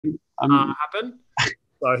I'm happen.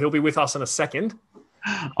 So he'll be with us in a second.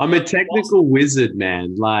 I'm a technical wizard,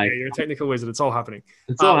 man. Yeah, Like you're a technical wizard. It's all happening.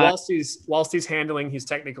 it's all Whilst he's handling his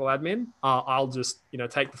technical admin, I'll just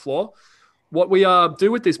take the floor. What we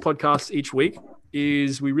do with this podcast each week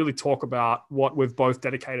is we really talk about what we've both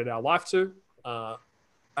dedicated our life to.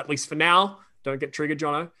 At least for now, don't get triggered,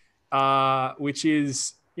 Jono. Which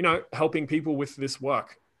is helping people with this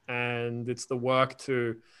work, and it's the work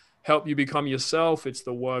to help you become yourself. It's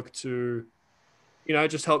the work to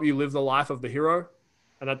just help you live the life of the hero.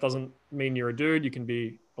 And that doesn't mean you're a dude. You can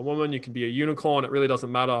be a woman. You can be a unicorn. It really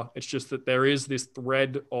doesn't matter. It's just that there is this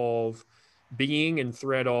thread of being and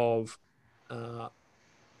thread of uh,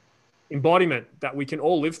 embodiment that we can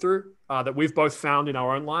all live through, that we've both found in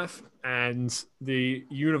our own life. And the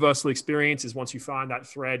universal experience is once you find that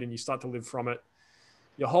thread and you start to live from it,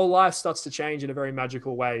 your whole life starts to change in a very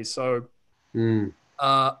magical way. So mm,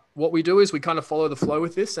 what we do is we kind of follow the flow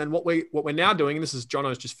with this. And what we're now doing, and this is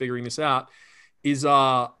Jono's just figuring this out, is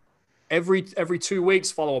every 2 weeks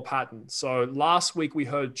follow a pattern. So last week we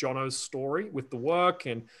heard Jono's story with the work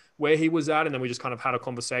and where he was at, and then we just kind of had a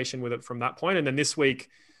conversation with it from that point. And then this week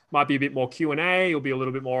might be a bit more Q&A. It'll be a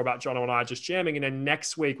little bit more about Jono and I just jamming. And then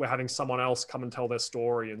next week we're having someone else come and tell their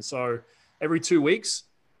story. And so every 2 weeks,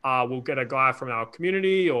 we'll get a guy from our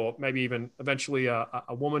community, or maybe even eventually a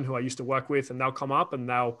woman who I used to work with, and they'll come up and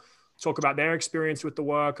they'll talk about their experience with the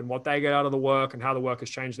work and what they get out of the work and how the work has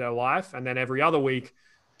changed their life. And then every other week,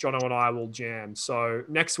 Jono and I will jam. So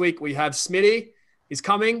next week we have Smitty. He's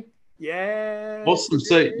coming. Yeah. awesome.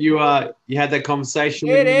 So you had that conversation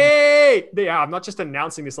with him? Smitty! Yeah, I'm not just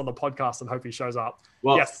announcing this on the podcast and hope he shows up.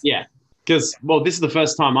 Well, Yes. yeah, because this is the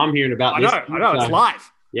first time I'm hearing about this. I know. It's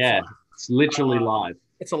live. Yeah, it's literally live.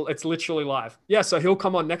 It's literally live. Yeah, so he'll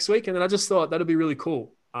come on next week, and then I just thought that'd be really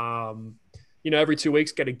cool. Every 2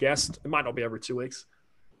 weeks, get a guest. It might not be every 2 weeks.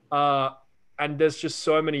 And there's just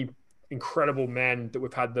so many incredible men that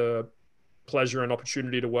we've had the pleasure and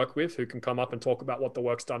opportunity to work with who can come up and talk about what the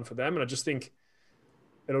work's done for them. And I just think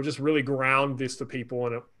it'll just really ground this to people.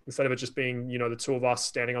 And instead of it just being, the two of us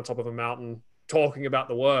standing on top of a mountain talking about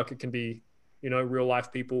the work, it can be, real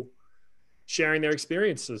life people sharing their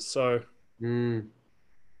experiences. So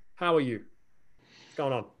how are you? What's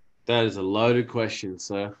going on? That is a loaded question,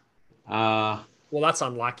 sir. Well, that's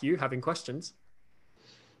unlike you having questions.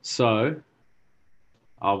 So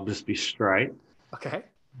I'll just be straight. Okay.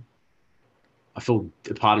 A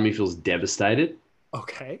part of me feels devastated.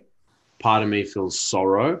 Okay. Part of me feels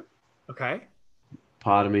sorrow. Okay.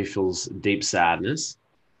 Part of me feels deep sadness.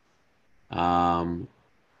 And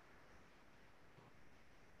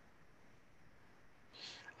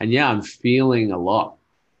yeah, I'm feeling a lot.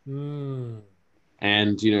 And,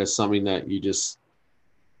 something that you just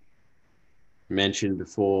mentioned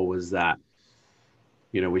before was that,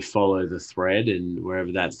 we follow the thread, and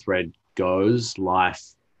wherever that thread goes,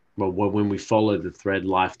 when we follow the thread,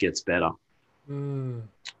 life gets better. And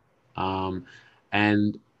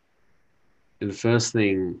the first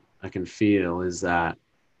thing I can feel is that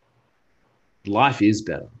life is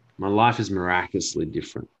better. My life is miraculously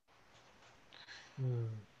different.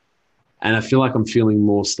 And I feel like I'm feeling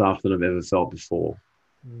more stuff than I've ever felt before.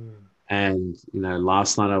 And,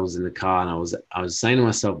 last night I was in the car and I was saying to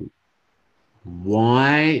myself,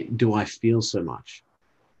 why do I feel so much?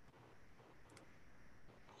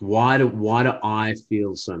 Why do I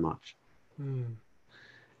feel so much?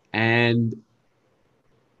 And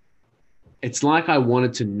it's like I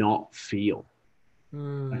wanted to not feel.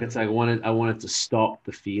 Like it's like I wanted to stop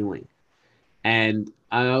the feeling. And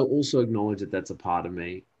I also acknowledge that that's a part of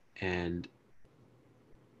me. And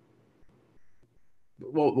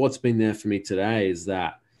what's been there for me today is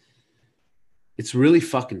that it's really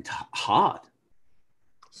fucking hard.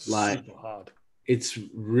 Like, super hard. It's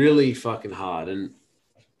really fucking hard. And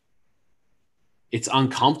it's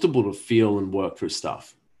uncomfortable to feel and work through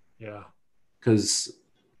stuff. Yeah. Because,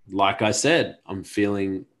 like I said, I'm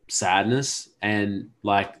feeling sadness and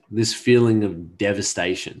like this feeling of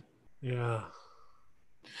devastation. Yeah.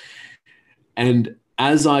 And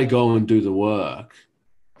as I go and do the work,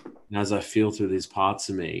 and as I feel through these parts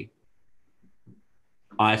of me,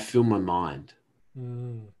 I feel my mind.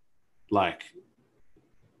 Like,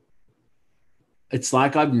 it's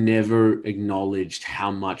like I've never acknowledged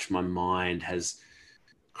how much my mind has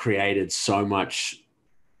created so much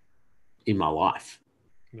in my life.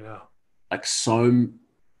 Yeah. Like,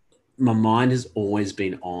 my mind has always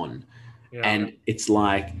been on. Yeah. And it's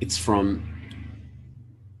like, it's from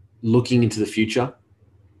looking into the future.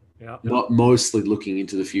 Yeah. Not mostly looking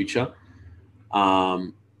into the future.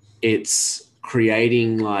 It's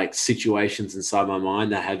creating like situations inside my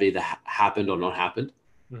mind that have either happened or not happened.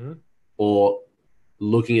 Mm-hmm. or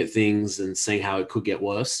looking at things and seeing how it could get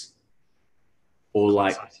worse, or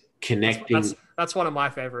like connecting. That's one of my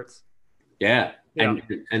favorites. Yeah. Yeah.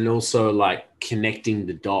 And also like connecting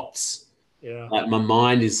the dots. Yeah. Like my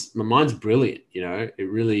mind's brilliant, you know, it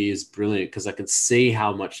really is brilliant because I can see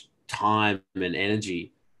how much time and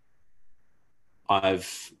energy my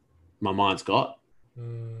mind's got.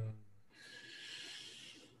 Mm.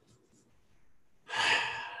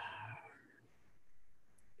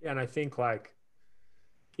 Yeah, and I think like,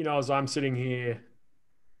 as I'm sitting here,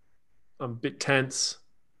 I'm a bit tense,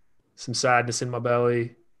 some sadness in my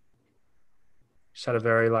belly. Just had a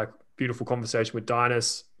very like beautiful conversation with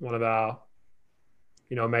Dynas, one of our,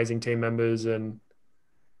 amazing team members. And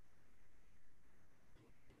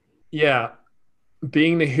yeah,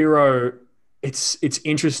 being the hero, it's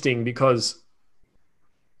interesting because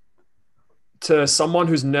to someone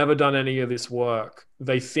who's never done any of this work,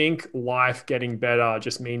 they think life getting better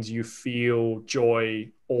just means you feel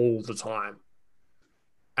joy all the time.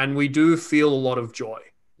 And we do feel a lot of joy.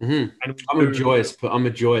 Mm-hmm. And I'm a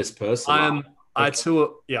joyous person. I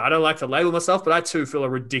too, I don't like to label myself, but I too feel a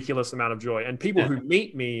ridiculous amount of joy. And people who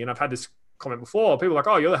meet me, and I've had this comment before, people are like,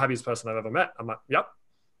 oh, you're the happiest person I've ever met. I'm like, yep,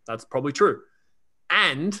 that's probably true.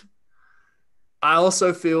 And I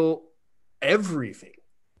also feel everything.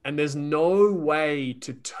 And there's no way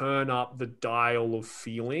to turn up the dial of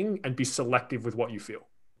feeling and be selective with what you feel.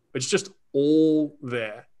 It's just all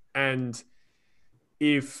there. And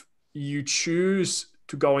if you choose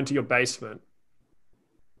to go into your basement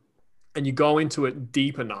and you go into it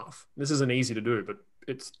deep enough, this isn't easy to do, but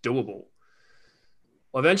it's doable.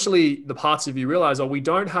 Eventually, the parts of you realize, oh, we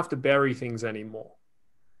don't have to bury things anymore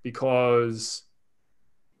because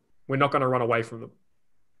we're not going to run away from them.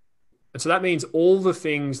 And so that means all the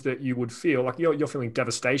things that you would feel, like you're feeling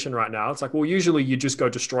devastation right now. It's like, well, usually you just go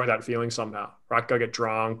destroy that feeling somehow, right? Go get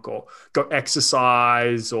drunk or go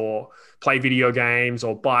exercise or play video games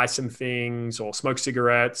or buy some things or smoke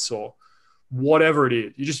cigarettes or whatever it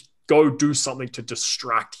is. You just go do something to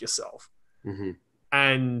distract yourself. Mm-hmm.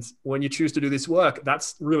 And when you choose to do this work,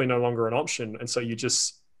 that's really no longer an option. And so you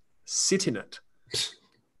just sit in it.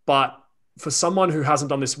 But for someone who hasn't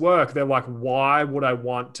done this work, they're like, why would I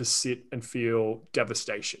want to sit and feel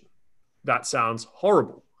devastation? That sounds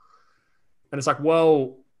horrible. And it's like,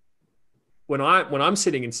 well, when I'm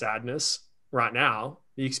sitting in sadness right now,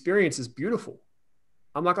 the experience is beautiful.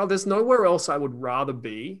 I'm like, oh, there's nowhere else I would rather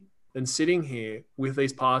be than sitting here with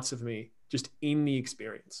these parts of me just in the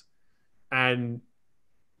experience. And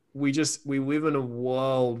we live in a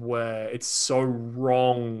world where it's so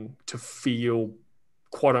wrong to feel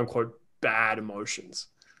quote unquote bad emotions.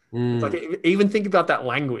 It's like, even think about that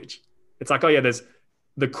language. It's like, oh yeah, there's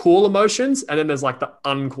the cool emotions and then there's like the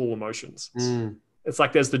uncool emotions. It's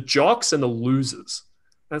like there's the jocks and the losers.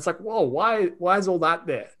 And it's like, whoa, why is all that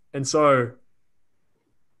there? And so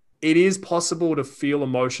it is possible to feel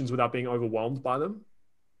emotions without being overwhelmed by them.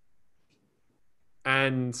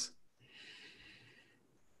 And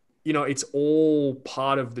it's all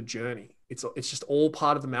part of the journey. It's just all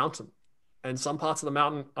part of the mountain. And some parts of the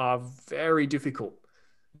mountain are very difficult,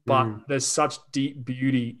 but there's such deep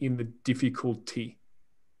beauty in the difficulty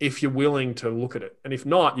if you're willing to look at it. And if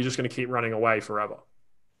not, you're just going to keep running away forever.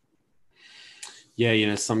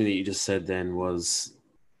 Yeah, something that you just said then was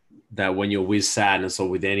that when you're with sadness or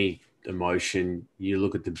with any emotion, you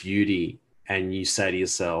look at the beauty and you say to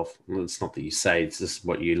yourself, well, it's not that you say, it's just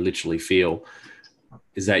what you literally feel,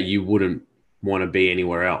 is that you wouldn't want to be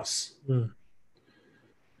anywhere else.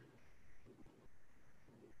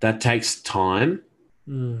 That takes time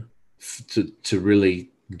to really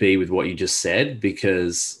be with what you just said,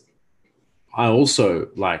 because I also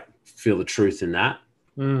like feel the truth in that.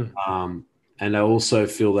 And I also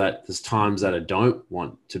feel that there's times that I don't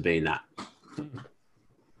want to be in that.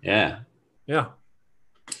 Yeah. Yeah.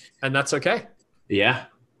 And that's okay. Yeah.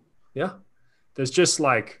 Yeah. There's just,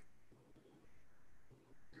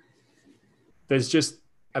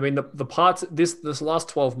 the parts, this last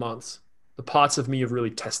 12 months, the parts of me have really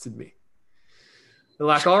tested me. They're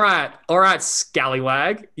like, all right,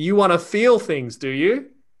 scallywag, you want to feel things, do you?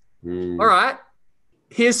 All right,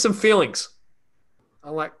 here's some feelings.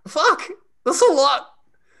 I'm like, fuck, that's a lot.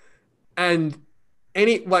 And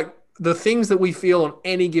the things that we feel on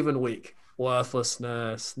any given week,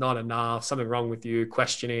 worthlessness, not enough, something wrong with you,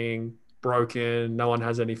 questioning, broken, no one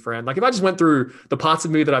has any friend. Like if I just went through the parts of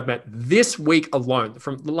me that I've met this week alone,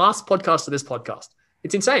 from the last podcast to this podcast,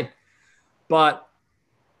 it's insane. But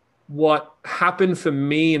what happened for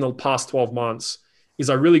me in the past 12 months is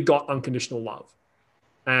I really got unconditional love.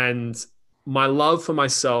 And my love for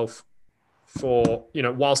myself for,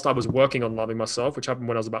 whilst I was working on loving myself, which happened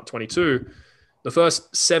when I was about 22, the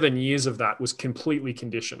first 7 years of that was completely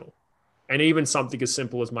conditional. And even something as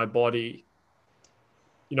simple as my body,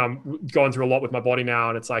 I'm going through a lot with my body now.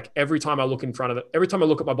 And it's like, every time I look at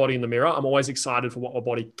my body in the mirror, I'm always excited for what my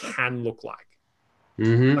body can look like.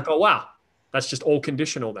 Mm-hmm. Like, oh, wow, that's just all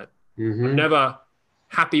conditional then. Mm-hmm. I'm never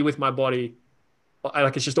happy with my body.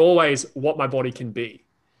 Like, it's just always what my body can be.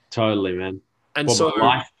 Totally, man. And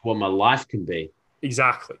what my life can be.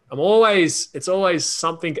 Exactly. It's always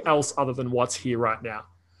something else other than what's here right now.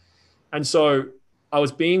 And so I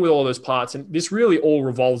was being with all those parts, and this really all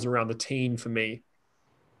revolves around the teen for me.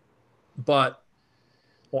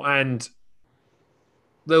 And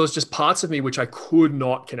there was just parts of me which I could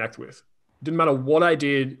not connect with. Didn't matter what I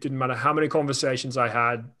did, didn't matter how many conversations I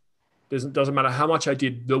had, doesn't matter how much I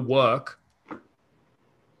did the work.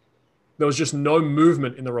 There was just no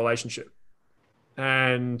movement in the relationship.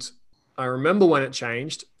 And I remember when it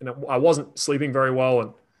changed, and I wasn't sleeping very well.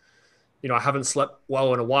 And, I haven't slept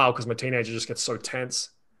well in a while because my teenager just gets so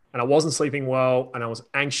tense. And I wasn't sleeping well, and I was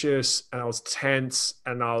anxious, and I was tense.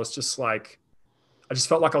 And I was just like, I just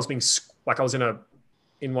felt like I was being, like I was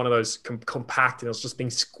in one of those compact, and I was just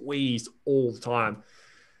being squeezed all the time.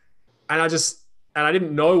 And I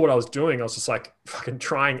didn't know what I was doing. I was just like fucking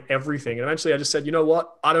trying everything. And eventually I just said, you know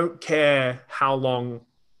what? I don't care how long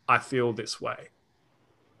I feel this way.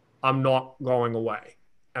 I'm not going away.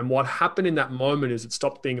 And what happened in that moment is it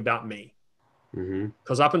stopped being about me.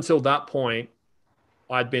 Because up until that point,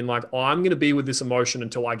 I'd been like, oh, I'm going to be with this emotion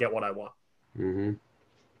until I get what I want.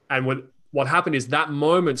 And what happened is that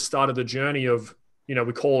moment started the journey of,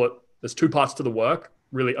 we call it, there's two parts to the work,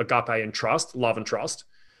 really agape and trust, love and trust.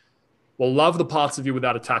 Well, love the parts of you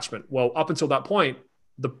without attachment. Well, up until that point,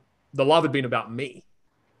 the love had been about me.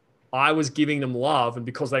 I was giving them love, and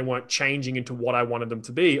because they weren't changing into what I wanted them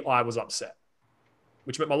to be, I was upset,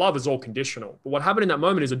 which meant my love is all conditional. But what happened in that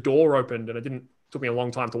moment is a door opened, and it took me a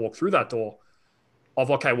long time to walk through that door of,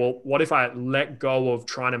 okay, well, what if I let go of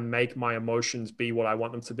trying to make my emotions be what I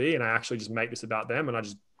want them to be, and I actually just make this about them, and I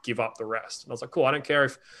just give up the rest. And I was like, cool, I don't care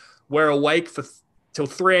if we're awake till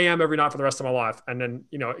 3 a.m. every night for the rest of my life. And then,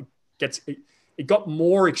 it got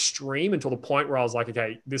more extreme until the point where I was like,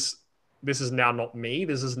 okay, this is now not me.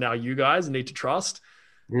 This is now you guys need to trust.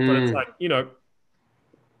 But it's like,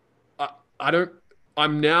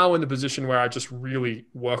 I'm now in the position where I just really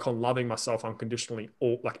work on loving myself unconditionally,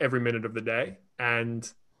 like every minute of the day.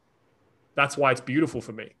 And that's why it's beautiful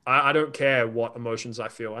for me. I don't care what emotions I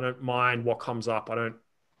feel. I don't mind what comes up.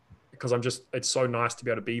 Because it's so nice to be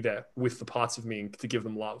able to be there with the parts of me and to give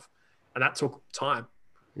them love. And that took time.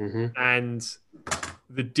 And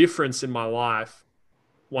the difference in my life,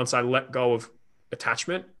 once I let go of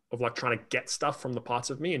attachment, of like trying to get stuff from the parts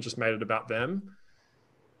of me and just made it about them.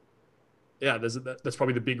 Yeah, that's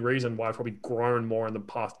probably the big reason why I've probably grown more in the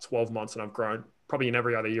past 12 months than I've grown probably in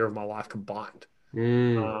every other year of my life combined.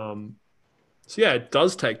 So yeah, it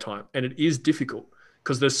does take time, and it is difficult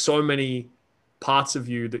because there's so many parts of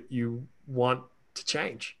you that you want to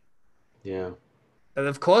change. Yeah. And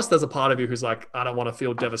of course, there's a part of you who's like, I don't want to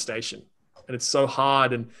feel devastation. And it's so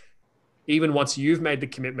hard. And even once you've made the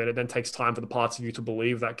commitment, it then takes time for the parts of you to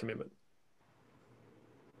believe that commitment.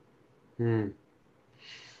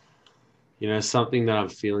 Something that I'm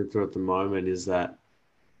feeling through at the moment is that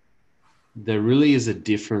there really is a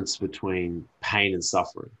difference between pain and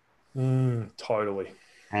suffering. Totally.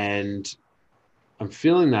 And I'm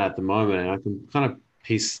feeling that at the moment, and I can kind of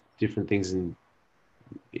piece different things and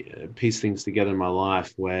piece things together in my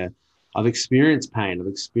life where I've experienced pain. I've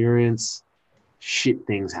experienced shit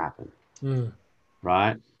things happen,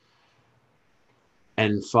 right?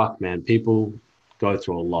 And fuck, man, people go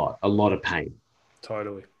through a lot of pain.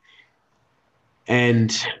 Totally.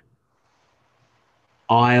 And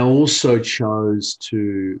I also chose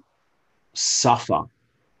to suffer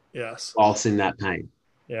whilst in that pain.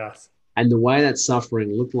 Yes. And the way that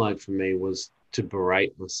suffering looked like for me was to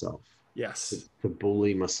berate myself. Yes. To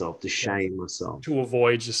bully myself, to shame myself. To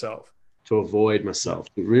avoid yourself. To avoid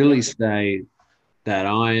myself. To really say that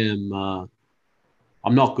I'm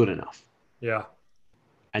not good enough. Yeah.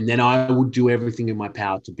 And then I would do everything in my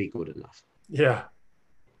power to be good enough. Yeah.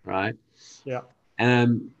 Right? Yeah. And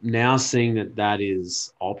I'm now seeing that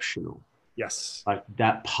is optional. Yes. Like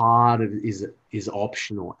that part of it is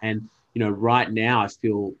optional. And, right now I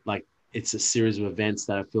feel like it's a series of events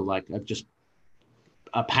that I feel like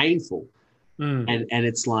are painful. And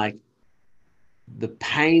it's like the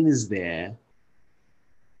pain is there.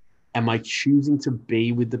 Am I choosing to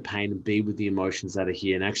be with the pain and be with the emotions that are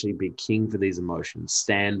here and actually be king for these emotions,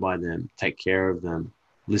 stand by them, take care of them,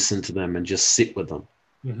 listen to them, and just sit with them?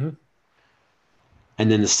 And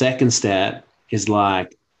then the second step is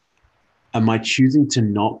like, am I choosing to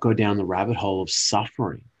not go down the rabbit hole of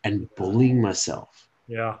suffering and bullying myself?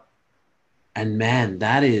 Yeah. And man,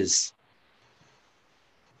 that is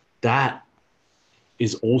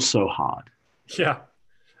also hard. Yeah.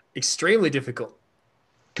 Extremely difficult.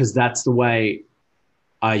 Because that's the way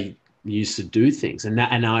I used to do things. And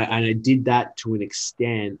I did that to an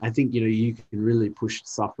extent. I think, you can really push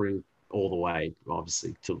suffering all the way,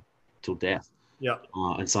 obviously, till death. Yeah.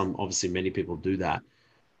 And obviously many people do that.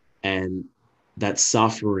 And that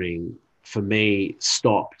suffering for me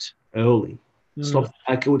stopped early. Stopped.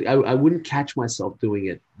 I wouldn't catch myself doing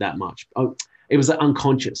it that much. It was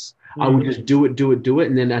unconscious. I would just do it.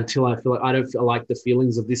 And then until I feel like I don't feel like the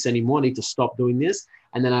feelings of this anymore, I need to stop doing this.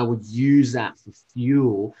 And then I would use that for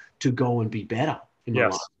fuel to go and be better in my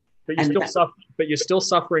life. But you're still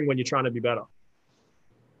suffering when you're trying to be better.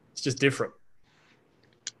 It's just different.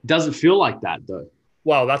 Doesn't feel like that though.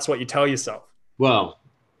 Well, that's what you tell yourself. Well,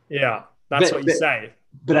 yeah, that's what you say.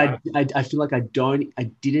 But right? I feel like I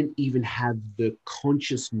didn't even have the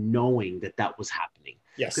conscious knowing that was happening.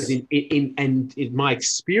 Yes. Because in my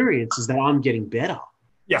experience is that I'm getting better.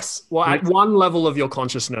 Yes. Well, at one level of your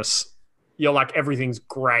consciousness, you're like, everything's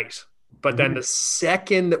great. But then the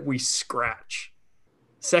second that we scratch,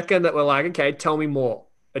 second that we're like, okay, tell me more,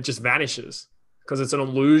 it just vanishes. Because it's an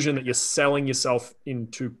illusion that you're selling yourself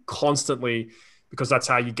into constantly, because that's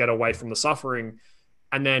how you get away from the suffering.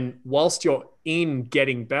 And then whilst you're in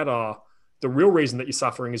getting better, the real reason that you're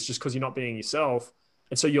suffering is just because you're not being yourself.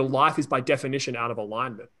 And so your life is by definition out of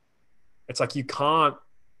alignment. It's like you can't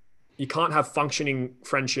have functioning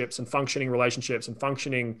friendships and functioning relationships and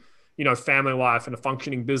functioning, family life and a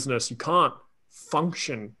functioning business. You can't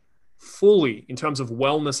function fully in terms of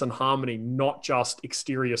wellness and harmony, not just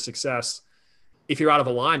exterior success, if you're out of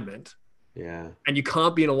alignment. Yeah. And you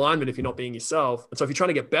can't be in alignment if you're not being yourself. And so if you're trying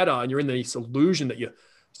to get better and you're in this illusion that you're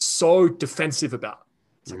so defensive about,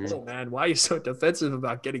 it's like, oh man, why are you so defensive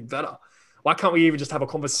about getting better? Why can't we even just have a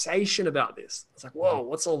conversation about this? It's like, whoa,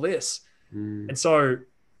 what's all this? And so,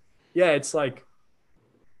 yeah, it's like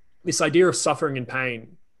this idea of suffering and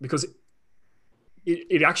pain, because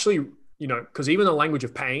it actually, because even the language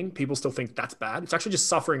of pain, people still think that's bad. It's actually just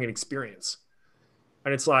suffering and experience.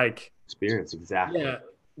 And it's like, experience, exactly. Yeah.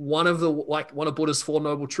 One of Buddha's Four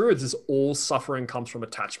Noble Truths is all suffering comes from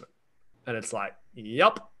attachment. And it's like,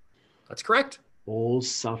 yep, that's correct. All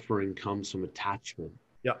suffering comes from attachment.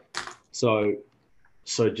 Yep. So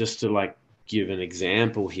just to like give an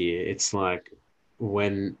example here, it's like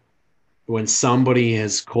when somebody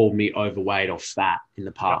has called me overweight or fat in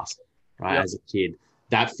the past, right? As a kid,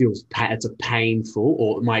 that feels it's a painful,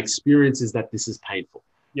 or my experience is that this is painful.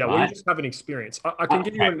 Yeah, well, you just have an experience. I can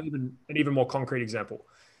give you an even more concrete example.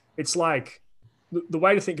 It's like the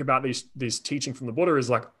way to think about this teaching from the Buddha is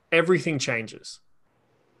like everything changes.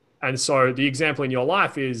 And so the example in your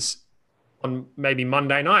life is on maybe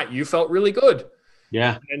Monday night, you felt really good.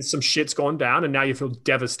 Yeah. And some shit's gone down and now you feel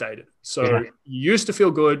devastated. So you used to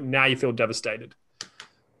feel good, now you feel devastated.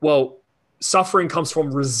 Well, suffering comes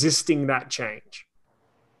from resisting that change.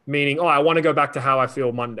 Meaning, I want to go back to how I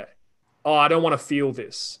feel Monday. I don't want to feel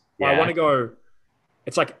this. Yeah. I want to go.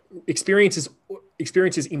 It's like experience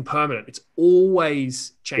is impermanent. It's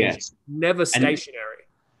always changing, never stationary.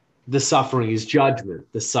 The suffering is judgment.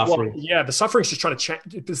 The suffering. Well, the suffering is just trying to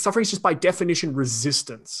change. The suffering is just by definition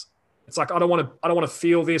resistance. It's like I don't want to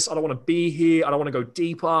feel this. I don't want to be here. I don't want to go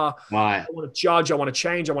deeper. Right. I want to judge. I want to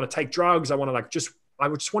change. I want to take drugs. I want to I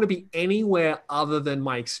just want to be anywhere other than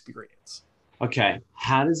my experience. Okay.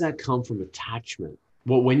 How does that come from attachment?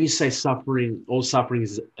 Well, when you say suffering, all suffering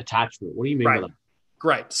is attachment. What do you mean by that?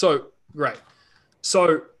 Great. So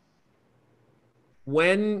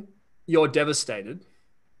when you're devastated,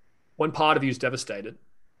 when part of you is devastated,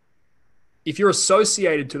 if you're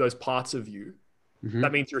associated to those parts of you,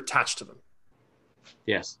 that means you're attached to them.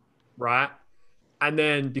 Yes. Right? And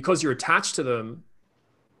then because you're attached to them,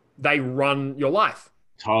 they run your life.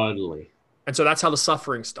 Totally. And so that's how the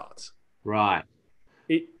suffering starts. Right.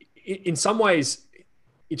 In some ways,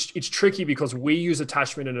 it's tricky because we use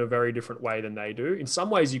attachment in a very different way than they do. In some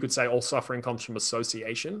ways, you could say all suffering comes from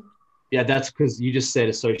association. Yeah, that's because you just said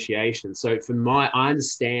association. So I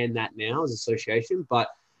understand that now as association, but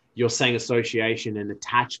you're saying association and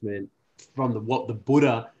attachment from what the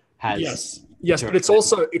Buddha has. Yes, but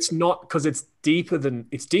it's not because it's deeper than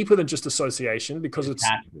just association, because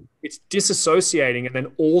it's disassociating, and then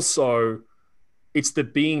also it's the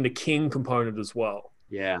being the king component as well.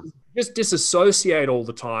 Yeah. Just disassociate all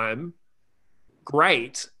the time.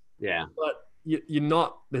 Great. Yeah. But you're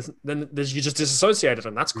not, you just disassociated,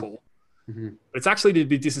 and that's cool. But it's actually to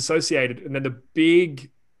be disassociated. And then the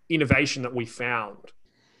big innovation that we found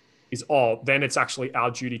is, then it's actually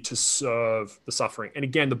our duty to serve the suffering. And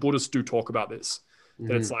again, the Buddhists do talk about this,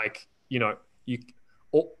 that it's like, the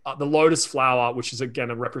lotus flower, which is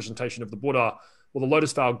again a representation of the Buddha, well, the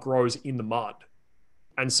lotus flower grows in the mud.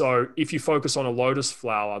 And so if you focus on a lotus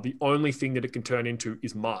flower, the only thing that it can turn into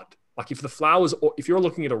is mud. Like if you're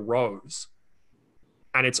looking at a rose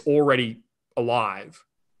and it's already alive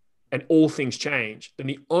and all things change, then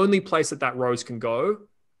the only place that rose can go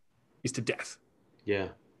is to death. Yeah.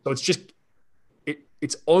 So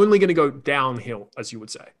it's only going to go downhill, as you would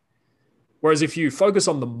say. Whereas if you focus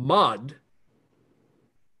on the mud,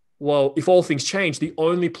 well, if all things change, the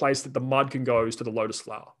only place that the mud can go is to the lotus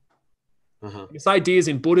flower. This idea is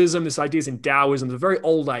in Buddhism, this idea is in Taoism. It's a very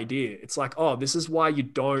old idea. It's like, this is why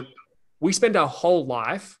we spend our whole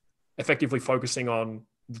life effectively focusing on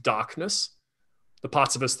the darkness, the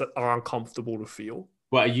parts of us that are uncomfortable to feel.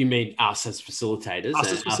 Well, you mean us as facilitators?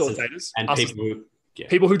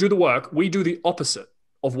 People who do the work. We do the opposite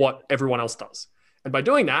of what everyone else does. And by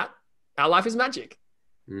doing that, our life is magic.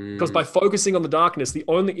 Because by focusing on the darkness,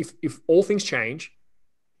 if all things change,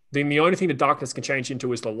 then the only thing the darkness can change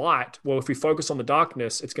into is the light. Well, if we focus on the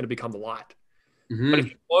darkness, it's going to become the light. But if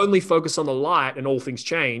you only focus on the light and all things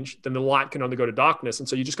change, then the light can only go to darkness. And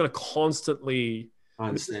so you're just going to constantly,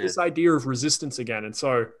 this idea of resistance again. And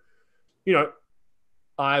so,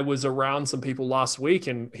 I was around some people last week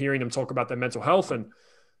and hearing them talk about their mental health. And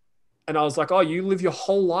I was like, you live your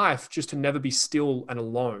whole life just to never be still and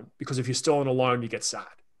alone. Because if you're still and alone, you get sad.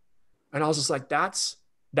 And I was just like, that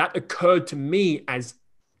occurred to me as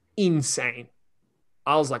insane.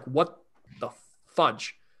 I was like, what the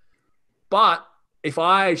fudge? But if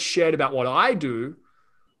I shared about what I do,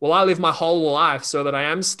 well, I live my whole life so that I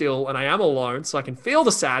am still and I am alone so I can feel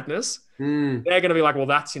the sadness. They're going to be like, well,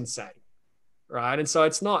 that's insane. Right. And so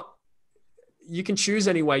it's not, you can choose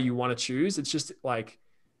any way you want to choose. It's just like,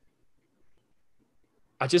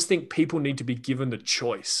 I just think people need to be given the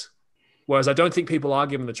choice. Whereas I don't think people are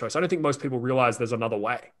given the choice. I don't think most people realize there's another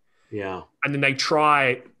way. Yeah. And then they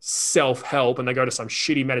try self-help and they go to some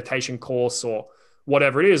shitty meditation course or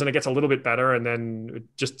whatever it is, and it gets a little bit better and then it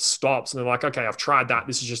just stops. And they're like, okay, I've tried that.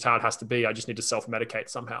 This is just how it has to be. I just need to self-medicate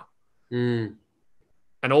somehow. And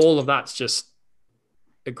all of that's just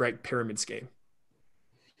a great pyramid scheme.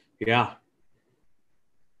 Yeah.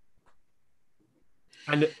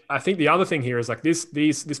 And I think the other thing here is like this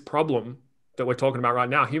problem that we're talking about right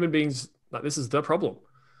now, human beings, like this is the problem.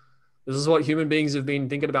 This is what human beings have been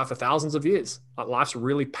thinking about for thousands of years. Like life's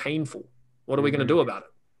really painful. What are we going to do about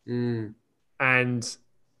it? And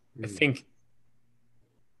I think,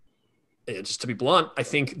 just to be blunt, I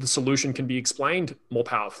think the solution can be explained more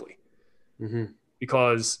powerfully.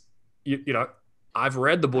 Because, I've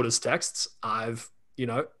read the Buddhist texts. I've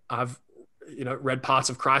read parts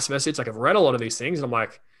of Christ's message. Like I've read a lot of these things and I'm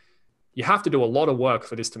like, you have to do a lot of work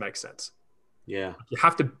for this to make sense. Yeah. You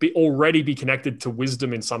have to already be connected to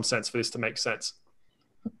wisdom in some sense for this to make sense.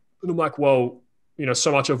 And I'm like, well,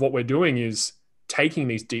 so much of what we're doing is taking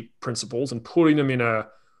these deep principles and putting them in a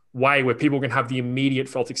way where people can have the immediate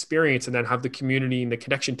felt experience and then have the community and the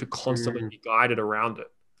connection to constantly be guided around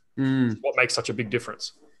it. What makes such a big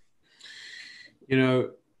difference? I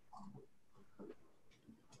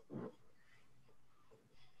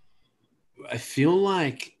feel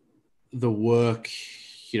like the work,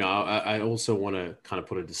 I also want to kind of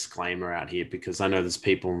put a disclaimer out here because I know there's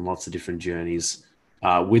people on lots of different journeys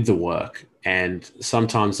with the work, and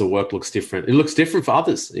sometimes the work looks different. It looks different for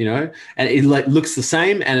others, and it looks the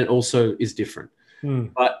same and it also is different.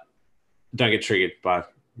 But don't get triggered by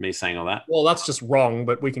me saying all that. Well, that's just wrong,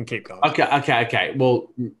 but we can keep going. Okay.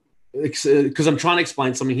 Well, because I'm trying to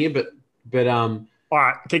explain something here, but all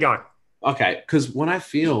right, keep going. Okay, because what I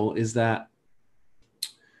feel is that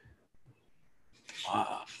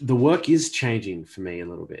the work is changing for me a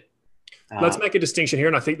little bit. Let's make a distinction here,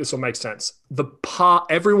 and I think this will make sense.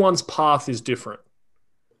 Everyone's path is different,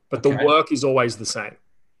 but the work is always the same.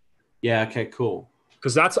 Yeah. Okay. Cool.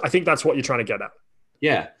 Because I think that's what you're trying to get at.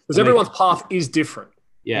 Yeah. Because everyone's path is different.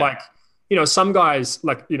 Yeah. Like, some guys,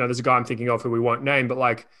 like, there's a guy I'm thinking of who we won't name, but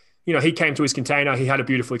like, he came to his container, he had a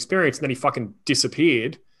beautiful experience, and then he fucking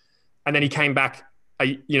disappeared. And then he came back,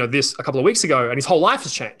 a couple of weeks ago, and his whole life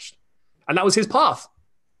has changed. And that was his path.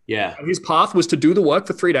 Yeah. And his path was to do the work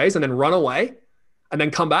for 3 days and then run away and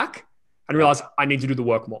then come back and realize I need to do the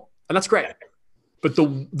work more. And that's great. But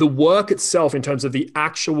the work itself, in terms of the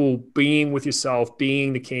actual being with yourself,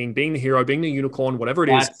 being the king, being the hero, being the unicorn, whatever it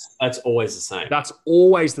is. That's always the same. That's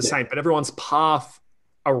always the same. But everyone's path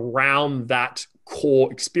around that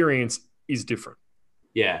core experience is different.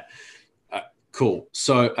 Yeah. Cool.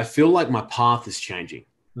 So I feel like my path is changing.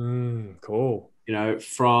 Cool. You know,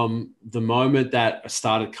 from the moment that I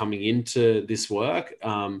started coming into this work,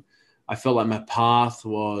 I felt like my path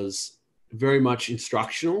was very much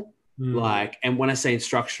instructional. Like, and when I say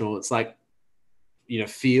instructional, it's like, you know,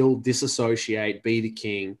 feel, disassociate, be the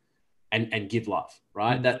king, and give love,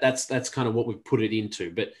 right? That's kind of what we've put it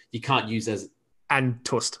into, but you can't use as and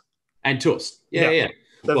Tust. Yeah.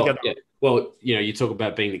 Well, yeah. Well, you know, you talk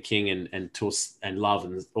about being the king and Tust and love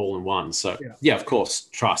and all in one. So yeah, of course,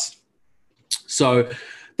 trust. So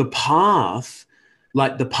the path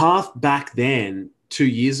back then, 2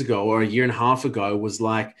 years ago or a year and a half ago, was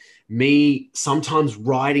like me sometimes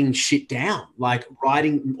writing shit down, like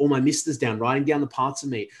writing all my misters down, writing down the parts of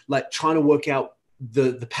me, like trying to work out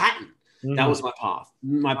the pattern. That was my path.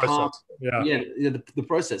 My path, the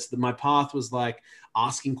process. My path was like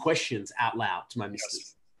asking questions out loud to my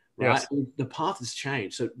misters. Right? Yes. The path has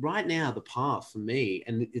changed. So right now, the path for me,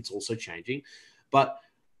 and it's also changing, but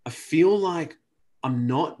I feel like I'm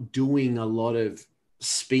not doing a lot of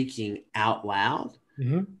speaking out loud.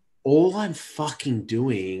 All I'm fucking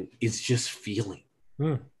doing is just feeling.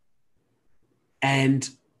 And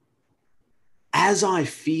as I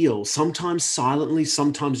feel, sometimes silently,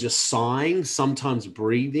 sometimes just sighing, sometimes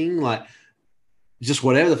breathing, like just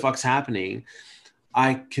whatever the fuck's happening,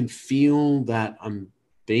 I can feel that I'm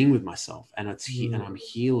being with myself and and I'm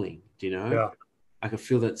healing, you know? Yeah. I can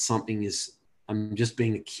feel that I'm just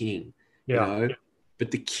being a king, you know? But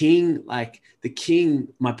the king,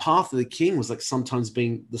 my path of the king was like sometimes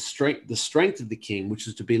being the strength of the king, which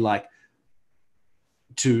is to be like,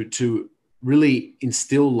 to really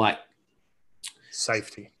instill like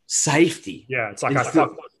safety. Yeah. It's like,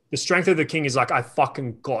 the strength of the king is like, I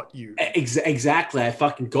fucking got you. Exactly. I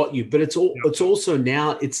fucking got you. But it's also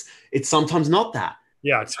now it's sometimes not that.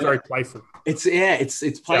 Yeah. It's very playful. It's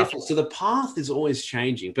playful. Yeah. So the path is always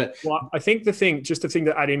changing. But I think the thing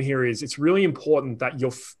to add in here is it's really important that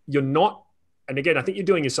you're not, and again, I think you're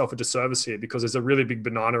doing yourself a disservice here because there's a really big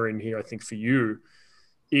banana in here, I think, for you,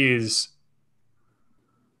 is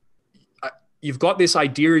you've got this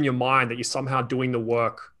idea in your mind that you're somehow doing the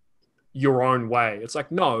work your own way. It's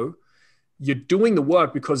like, no, you're doing the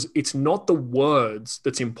work because it's not the words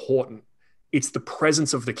that's important. It's the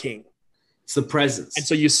presence of the king. It's the presence. And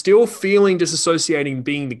so you're still feeling disassociating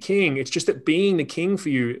being the king. It's just that being the king for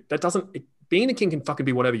you, being the king can fucking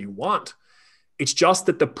be whatever you want. It's just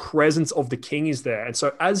that the presence of the king is there. And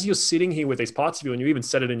so as you're sitting here with these parts of you, and you even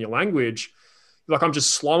said it in your language, like, I'm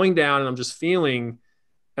just slowing down and I'm just feeling,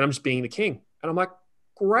 and I'm just being the king. And I'm like,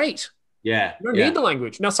 great. Yeah. You don't need the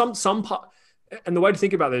language. Now, some part, and the way to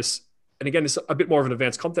think about this, and again, this is a bit more of an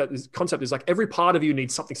advanced concept is like every part of you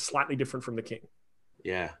needs something slightly different from the king.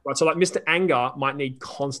 Yeah. Right. So like Mr. Anger might need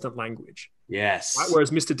constant language. Yes. Right? Whereas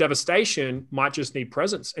Mr. Devastation might just need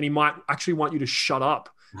presence, and he might actually want you to shut up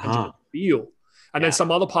and just feel. And then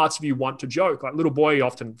some other parts of you want to joke, like little boy,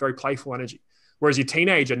 often very playful energy. Whereas your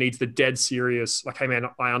teenager needs the dead serious, like, hey man,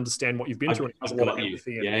 I understand what you've been through. I've got you.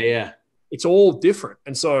 Yeah. It's all different.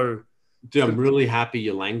 And so, dude, I'm really happy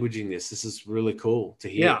you're languaging this. This is really cool to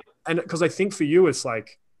hear. Yeah. And because I think for you, it's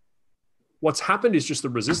like what's happened is just the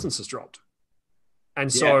resistance has dropped.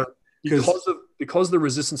 And so because the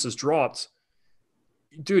resistance has dropped,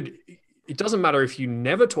 dude, it doesn't matter if you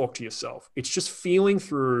never talk to yourself. It's just feeling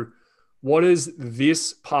through, what does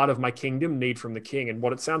this part of my kingdom need from the king? And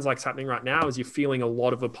what it sounds like is happening right now is you're feeling a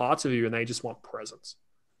lot of the parts of you and they just want presence.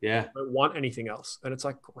 Yeah. They don't want anything else. And it's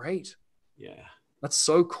like, great. Yeah. That's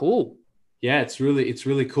so cool. Yeah, it's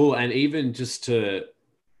really cool. And even just to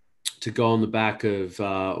go on the back of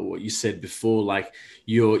what you said before, like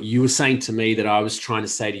you were saying to me that I was trying to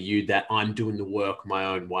say to you that I'm doing the work my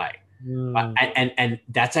own way. And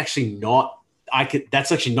that's actually not,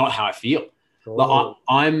 that's actually not how I feel. Oh.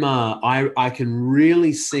 Like I can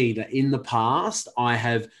really see that in the past I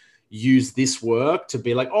have used this work to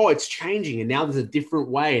be like, oh, it's changing and now there's a different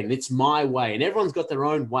way and it's my way and everyone's got their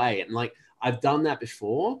own way. And like, I've done that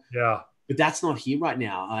before. Yeah. But that's not here right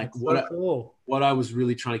now. Like what I was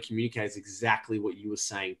really trying to communicate is exactly what you were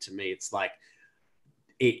saying to me. It's like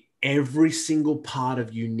every single part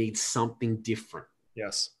of you needs something different.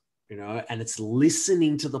 Yes. You know, and it's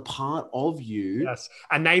listening to the part of you. Yes.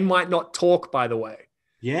 And they might not talk, by the way.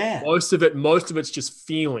 Yeah. Most of it's just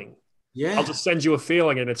feeling. Yeah. I'll just send you a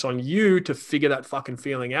feeling and it's on you to figure that fucking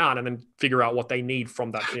feeling out and then figure out what they need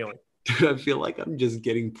from that feeling. Dude, I feel like I'm just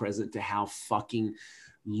getting present to how fucking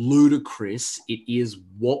ludicrous it is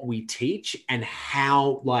what we teach and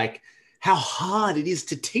how hard it is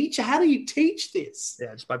to teach. How do you teach this?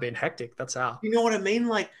 Yeah, just by being hectic. That's how. You know what I mean?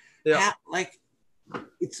 Like, yeah.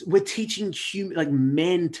 we're teaching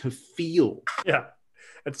men to feel. Yeah.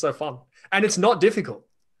 It's so fun. And it's not difficult.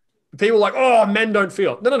 People are like, oh, men don't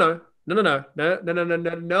feel. No.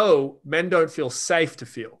 Men don't feel safe to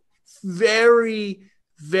feel. Very,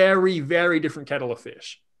 very, very different kettle of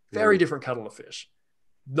fish. Very different kettle of fish.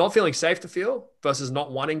 Not feeling safe to feel versus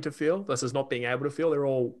not wanting to feel versus not being able to feel. They're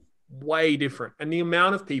all way different. And the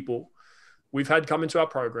amount of people we've had come into our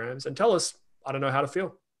programs and tell us, I don't know how to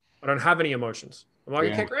feel. I don't have any emotions. I'm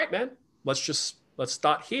like, okay, great, man. Let's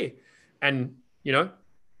start here. And,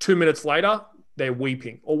 2 minutes later, they're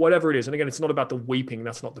weeping or whatever it is. And again, it's not about the weeping.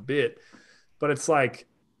 That's not the bit. But it's like,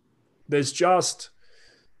 there's just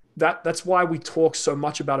that's why we talk so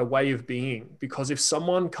much about a way of being. Because if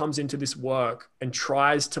someone comes into this work and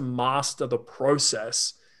tries to master the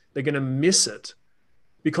process, they're going to miss it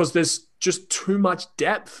because there's just too much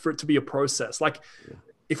depth for it to be a process. Like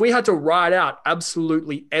if we had to write out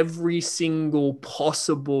absolutely every single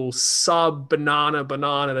possible banana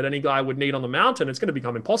that any guy would need on the mountain, it's going to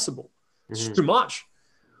become impossible. It's too much.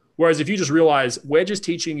 Whereas if you just realize we're just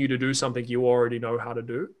teaching you to do something you already know how to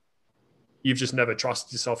do, you've just never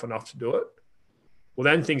trusted yourself enough to do it, well,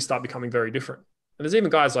 then things start becoming very different. And there's even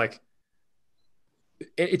guys like,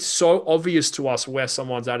 it's so obvious to us where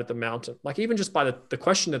someone's at the mountain. Like even just by the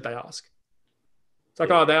question that they ask. It's like,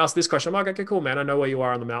 oh, they asked this question. I'm like, okay, cool, man. I know where you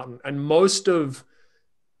are on the mountain. And most of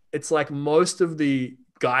the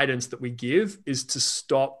guidance that we give is to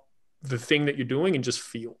stop the thing that you're doing and just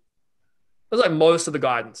feel. That's like most of the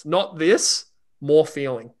guidance. Not this, more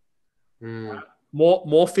feeling.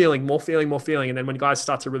 More feeling. And then when guys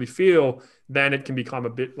start to really feel, then it can become a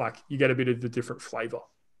bit like you get a bit of the different flavor.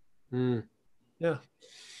 Yeah.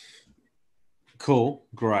 Cool.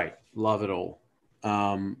 Great. Love it all.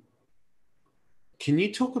 Can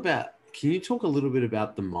you talk a little bit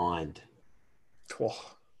about the mind?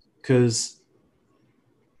 Because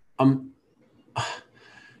I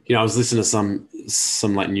was listening to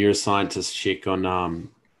some like neuroscientist chick on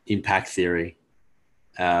impact theory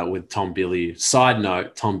with Tom Bilyeu. Side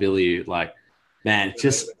note, Tom Bilyeu, like, man,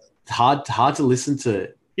 just hard to listen to.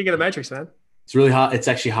 You get a Matrix, man. It's really hard. It's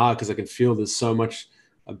actually hard because I can feel there's so much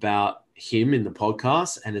about him in the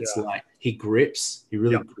podcast, and it's like he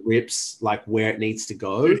really grips like where it needs to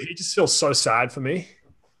go. Dude, he just feels so sad for me.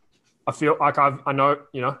 I feel like I know,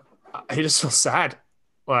 he just feels sad.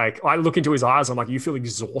 Like I look into his eyes, I'm like, you feel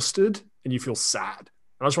exhausted and you feel sad. And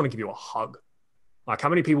I just want to give you a hug. Like how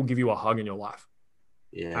many people give you a hug in your life?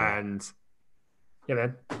 Yeah. And yeah,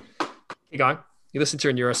 man, keep going. You listen to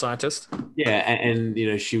a neuroscientist. Yeah.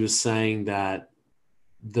 And she was saying that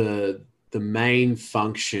the main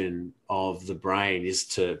function of the brain is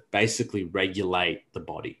to basically regulate the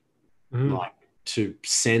body, like to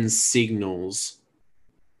send signals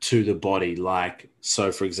to the body. Like,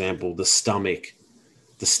 so for example, the stomach,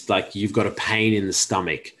 like you've got a pain in the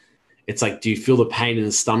stomach. It's like, do you feel the pain in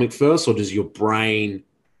the stomach first, or does your brain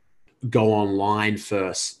go online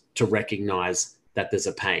first to recognize that there's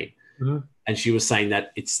a pain? And she was saying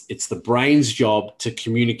that it's the brain's job to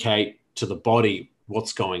communicate to the body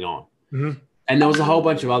what's going on. And there was a whole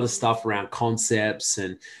bunch of other stuff around concepts.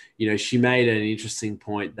 And, she made an interesting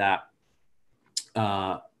point that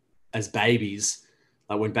as babies,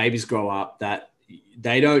 like when babies grow up, that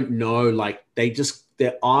they don't know, like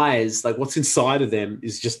their eyes, like what's inside of them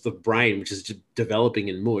is just the brain, which is just developing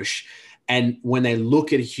in mush. And when they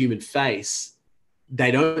look at a human face,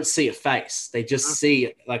 they don't see a face. They just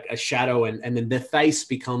see like a shadow, and then their face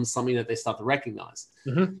becomes something that they start to recognize.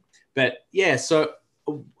 But yeah, so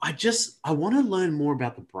I want to learn more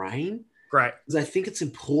about the brain. Great. Because I think it's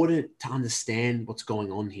important to understand what's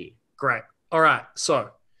going on here. Great. All right. So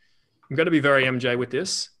I'm going to be very MJ with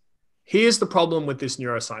this. Here's the problem with this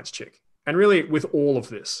neuroscience chick. And really with all of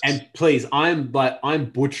this. And please, I'm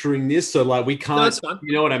butchering this. So like we can't, no, that's fine.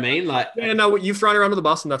 You know what I mean? Like, yeah, no, you've thrown her under the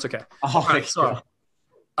bus and that's okay. Oh, right, so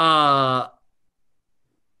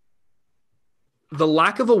the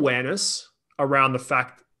lack of awareness around the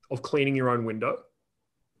fact of cleaning your own window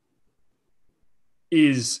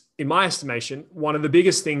is, in my estimation, one of the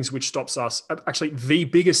biggest things which stops us, actually the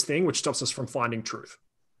biggest thing which stops us from finding truth.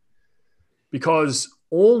 Because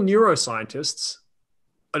all neuroscientists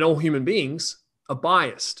and all human beings are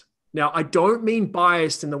biased. Now, I don't mean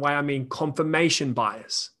biased in the way I mean confirmation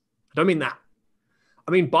bias. I don't mean that.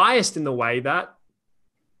 I mean biased in the way that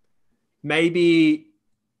maybe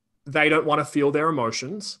they don't want to feel their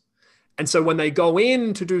emotions. And so when they go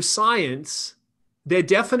in to do science, they're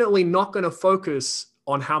definitely not going to focus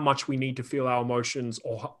on how much we need to feel our emotions.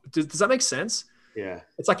 Or does that make sense? Yeah.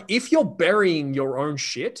 It's like if you're burying your own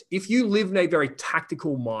shit, if you live in a very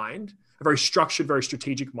tactical mind, a very structured, very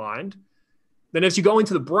strategic mind, Then as you go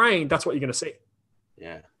into the brain, that's what you're going to see.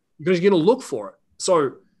 Yeah. Because you're going to look for it.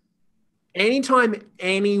 So anytime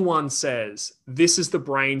anyone says this is the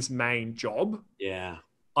brain's main job, Yeah.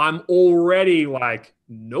 I'm already like,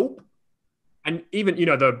 nope. And even,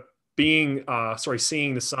 the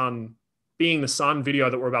seeing the sun, being the sun video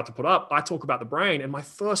that we're about to put up, I talk about the brain. And my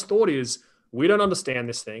first thought is, we don't understand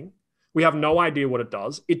this thing. We have no idea what it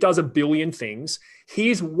does. It does a billion things.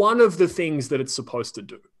 Here's one of the things that it's supposed to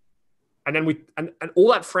do. And then and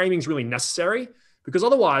all that framing is really necessary, because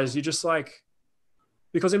otherwise you're just like,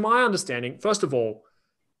 because in my understanding, first of all,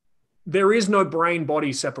 there is no brain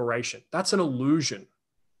body separation. That's an illusion.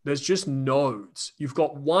 There's just nodes. You've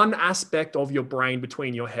got one aspect of your brain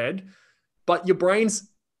between your head, but your brain's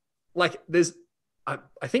like,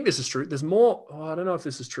 I think this is true. There's more, I don't know if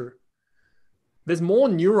this is true. There's more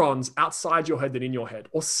neurons outside your head than in your head,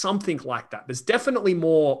 or something like that. There's definitely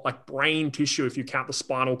more like brain tissue, if you count the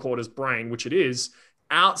spinal cord as brain, which it is,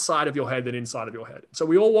 outside of your head than inside of your head. So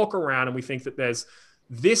we all walk around and we think that there's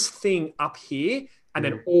this thing up here and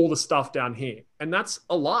then all the stuff down here. And that's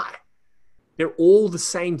a lie. They're all the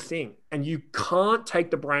same thing. And you can't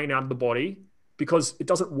take the brain out of the body because it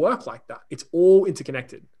doesn't work like that. It's all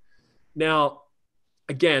interconnected. Now,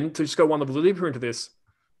 again, to just go one level deeper into this,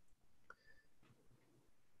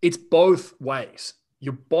 it's both ways.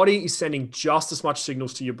 Your body is sending just as much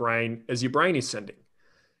signals to your brain as your brain is sending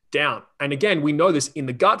down. And again, we know this in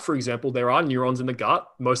the gut, for example, there are neurons in the gut.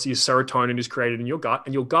 Most of your serotonin is created in your gut,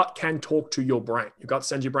 and your gut can talk to your brain. Your gut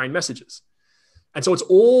sends your brain messages. And so it's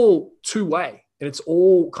all two-way, and it's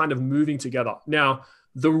all kind of moving together. Now,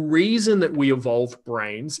 the reason that we evolved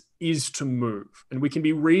brains is to move. And we can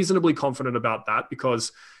be reasonably confident about that,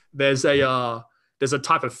 because there's a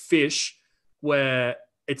type of fish where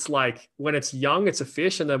it's like when it's young, it's a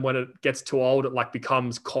fish. And then when it gets too old, it like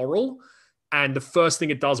becomes coral. And the first thing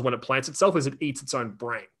it does when it plants itself is it eats its own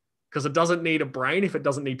brain, because it doesn't need a brain if it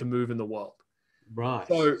doesn't need to move in the world. Right.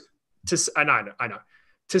 So I know.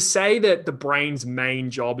 To say that the brain's main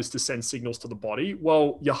job is to send signals to the body,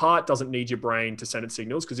 well, your heart doesn't need your brain to send its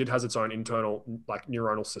signals because it has its own internal like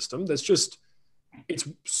neuronal system. It's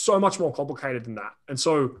so much more complicated than that. And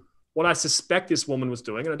so what I suspect this woman was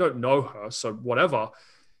doing, and I don't know her, so whatever,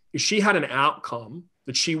 is she had an outcome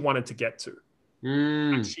that she wanted to get to.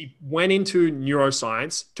 And she went into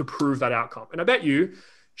neuroscience to prove that outcome. And I bet you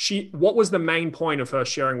what was the main point of her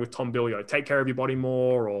sharing with Tom Bilyeu? Take care of your body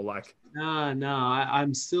more, or like? No, I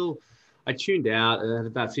tuned out. I had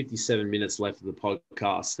about 57 minutes left of the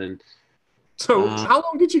podcast. And so how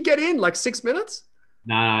long did you get in? Like 6 minutes?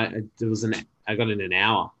 No, I got in an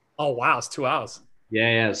hour. Oh, wow. It's 2 hours.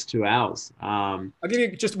 Yeah, it's 2 hours. I'll give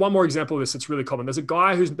you just one more example of this. It's really common. There's a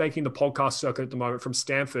guy who's making the podcast circuit at the moment from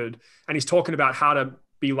Stanford, and he's talking about how to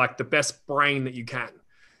be like the best brain that you can.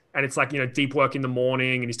 And it's like, deep work in the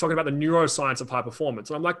morning. And he's talking about the neuroscience of high performance.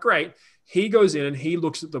 And I'm like, great. He goes in and he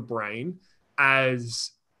looks at the brain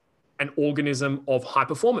as an organism of high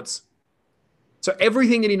performance. So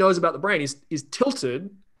everything that he knows about the brain is tilted.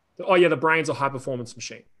 Oh yeah, the brain's a high performance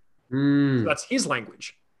machine. So that's his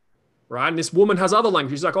language. Right. And this woman has other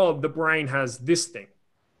language. She's like, oh, the brain has this thing.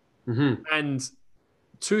 And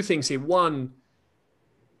two things here. One,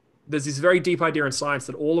 there's this very deep idea in science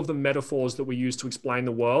that all of the metaphors that we use to explain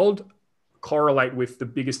the world correlate with the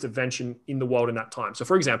biggest invention in the world in that time. So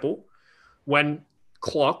for example, when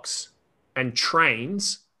clocks and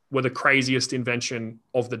trains were the craziest invention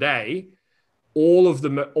of the day, all of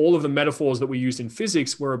the metaphors that we used in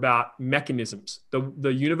physics were about mechanisms.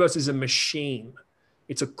 The universe is a machine.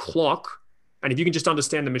 It's a clock. And if you can just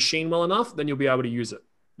understand the machine well enough, then you'll be able to use it.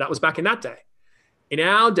 That was back in that day. In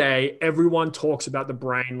our day, everyone talks about the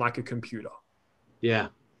brain like a computer. Yeah.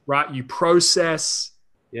 Right? You process.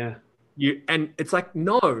 Yeah. And it's like,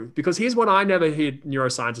 no, because here's what I never hear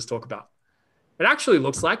neuroscientists talk about. It actually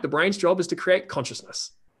looks like the brain's job is to create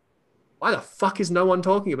consciousness. Why the fuck is no one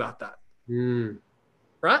talking about that?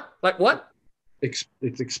 Right? Like what?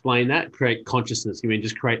 Explain that. Create consciousness. You mean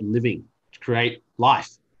just create living, create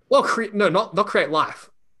life? Well, not create life.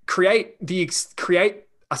 Create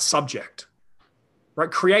a subject.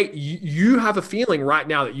 Right? You have a feeling right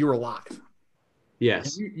now that you're alive.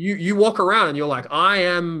 Yes. You walk around and you're like, I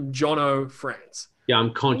am Jono Franz. Yeah,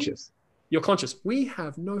 I'm conscious. You're conscious. We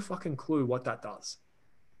have no fucking clue what that does.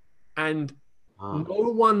 And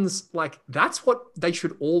no one's like, that's what they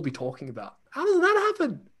should all be talking about. How does that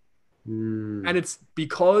happen? And it's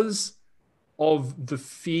because of the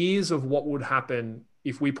fears of what would happen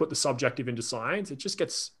if we put the subjective into science. It just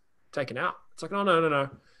gets taken out. It's like, no.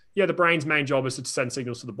 Yeah, the brain's main job is to send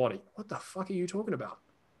signals to the body. What the fuck are you talking about?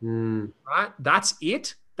 Right? That's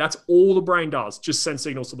it. That's all the brain does, just send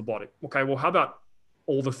signals to the body. Okay, well, how about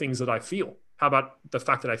all the things that I feel? How about the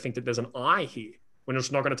fact that I think that there's an I here? We're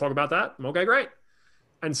just not going to talk about that? Okay, great.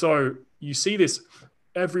 And so you see this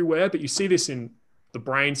everywhere, but you see this in the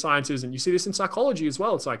brain sciences and you see this in psychology as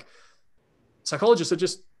well. It's like psychologists are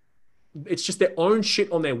just, it's just their own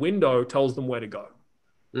shit on their window tells them where to go.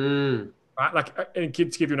 Right? Like, and to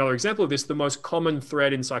give you another example of this, the most common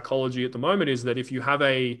thread in psychology at the moment is that if you have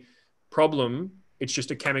a problem, it's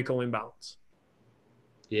just a chemical imbalance.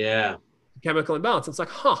 Yeah. Chemical imbalance. It's like,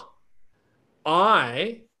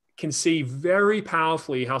 I can see very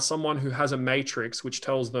powerfully how someone who has a matrix which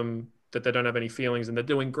tells them that they don't have any feelings and they're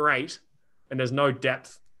doing great and there's no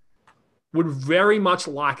depth would very much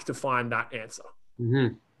like to find that answer.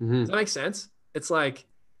 Does that make sense? It's like,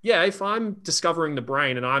 yeah, if I'm discovering the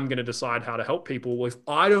brain and I'm going to decide how to help people, well, if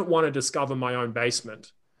I don't want to discover my own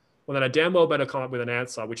basement, well, then I damn well better come up with an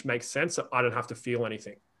answer which makes sense so I don't have to feel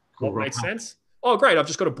anything. What makes sense? Oh, great. I've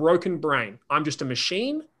just got a broken brain. I'm just a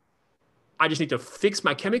machine. I just need to fix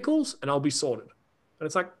my chemicals and I'll be sorted. And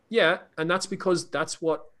it's like, yeah. And that's because that's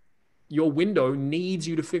what your window needs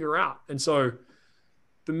you to figure out. And so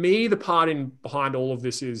for me, the part behind all of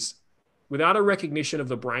this is without a recognition of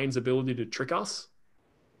the brain's ability to trick us,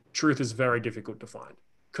 truth is very difficult to find.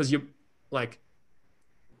 Because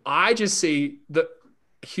I just see that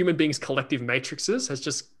human beings' collective matrices has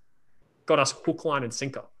just got us hook, line, and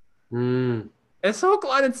sinker. It's hook,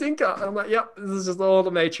 line, and sinker. And I'm like, yep, this is just all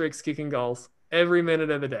the matrix kicking goals every minute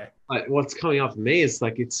of the day. Like, what's coming up for me is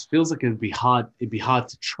like, it feels like it'd be hard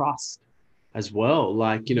to trust as well.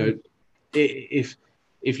 Like, if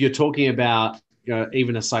you're talking about,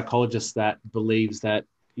 even a psychologist that believes that,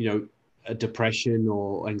 a depression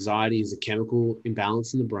or anxiety is a chemical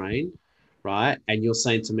imbalance in the brain, right? And you're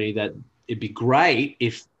saying to me that it'd be great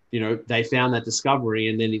if, they found that discovery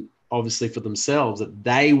and then obviously for themselves that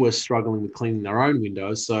they were struggling with cleaning their own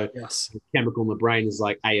windows. So yes, the chemical in the brain is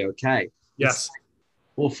like A-okay. Yes.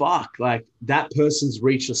 Well, fuck, like that person's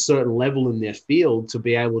reached a certain level in their field to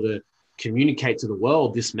be able to communicate to the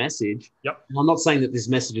world this message. Yep. And I'm not saying that this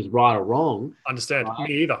message is right or wrong. Understand.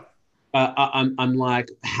 Me either. I'm like,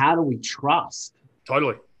 how do we trust?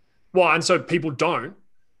 Totally. Well, and so people don't.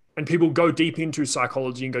 And people go deep into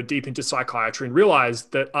psychology and go deep into psychiatry and realize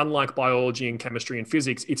that unlike biology and chemistry and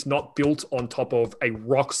physics, it's not built on top of a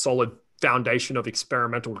rock solid foundation of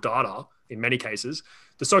experimental data in many cases.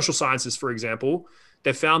 The social sciences, for example,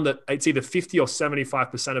 they've found that it's either 50 or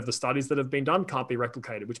 75% of the studies that have been done can't be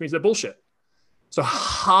replicated, which means they're bullshit. So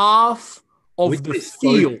half of the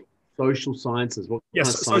field. Social sciences. What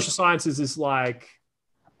yes, social sciences is like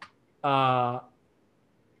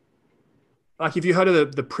if you heard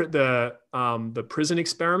of the prison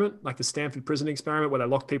experiment, like the Stanford prison experiment, where they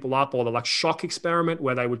lock people up, or the like shock experiment,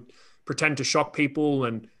 where they would pretend to shock people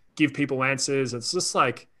and give people answers. It's just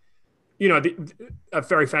like, a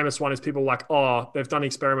very famous one is people like, they've done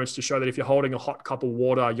experiments to show that if you're holding a hot cup of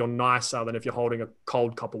water, you're nicer than if you're holding a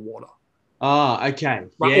cold cup of water. Oh, okay.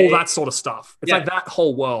 Right, all that sort of stuff. It's like that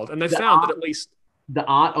whole world. And they found that at least The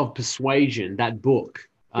Art of Persuasion, that book,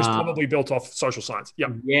 is probably built off social science. Yeah.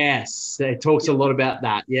 Yes. It talks a lot about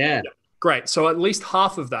that. Yeah. Great. So at least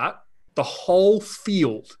half of that, the whole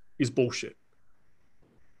field is bullshit.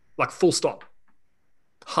 Like full stop.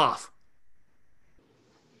 Half.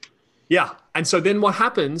 Yeah. And so then what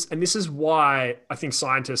happens, and this is why I think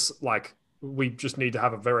scientists, we just need to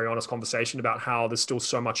have a very honest conversation about how there's still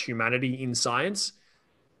so much humanity in science.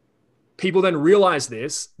 People then realize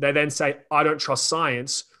this. They then say, I don't trust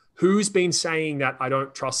science. Who's been saying that I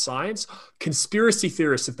don't trust science? Conspiracy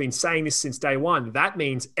theorists have been saying this since day one. That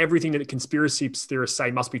means everything that the conspiracy theorists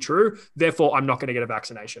say must be true. Therefore, I'm not going to get a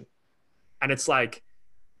vaccination. And it's like,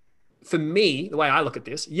 for me, the way I look at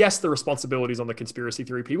this, yes, the responsibility is on the conspiracy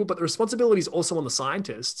theory people, but the responsibility is also on the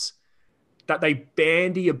scientists, that they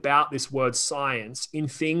bandy about this word science in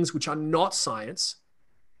things which are not science.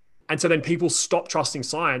 And so then people stop trusting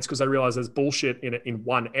science because they realize there's bullshit in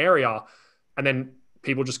one area. And then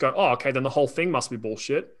people just go, okay, then the whole thing must be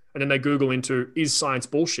bullshit. And then they Google into, is science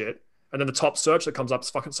bullshit? And then the top search that comes up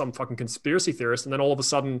is some fucking conspiracy theorist. And then all of a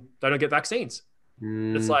sudden they don't get vaccines.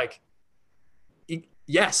 It's like,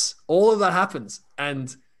 yes, all of that happens.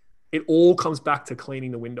 And it all comes back to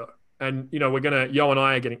cleaning the window. And, Yo and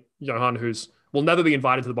I are getting, Johan, will never be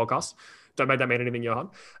invited to the podcast. Don't make that mean anything, Johan.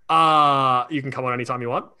 You can come on anytime you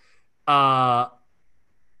want. On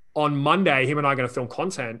Monday, him and I are going to film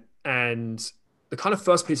content. And the kind of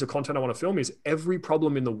first piece of content I want to film is every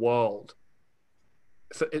problem in the world,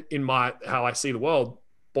 how I see the world,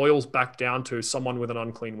 boils back down to someone with an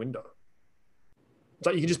unclean window. So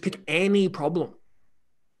you can just pick any problem.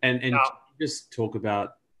 And just talk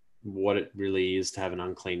about what it really is to have an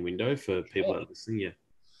unclean window for people that are listening? Yeah.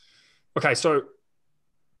 Okay, so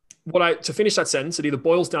to finish that sentence, it either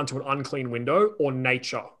boils down to an unclean window or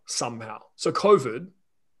nature somehow. So COVID,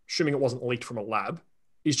 assuming it wasn't leaked from a lab,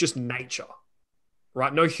 is just nature,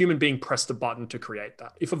 right? No human being pressed a button to create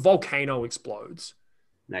that. If a volcano explodes,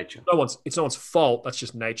 nature. It's no one's fault. That's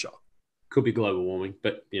just nature. Could be global warming,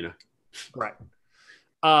 but Right.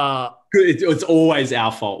 It's always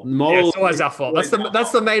our fault. It's always our fault.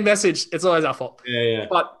 That's the main message. It's always our fault. Yeah.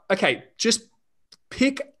 But okay, just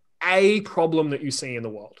pick a problem that you see in the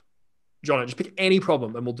world. John, just pick any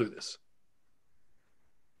problem and we'll do this.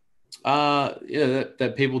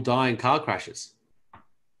 That people die in car crashes.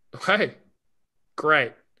 Okay,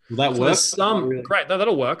 great. Will that work? Really. Great,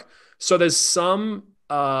 that'll work. So there's some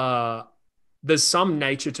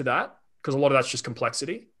nature to that because a lot of that's just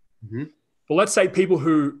complexity. Mm-hmm. But let's say people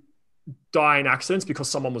who die in accidents because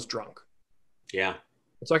someone was drunk. Yeah.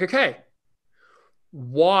 It's like, okay,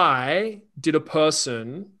 why did a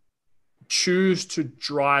person choose to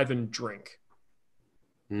drive and drink?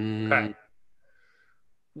 Okay.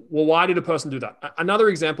 Well, why did a person do that? Another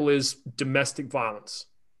example is domestic violence.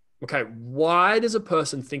 Okay. Why does a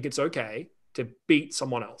person think it's okay to beat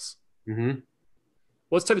someone else? Mm-hmm.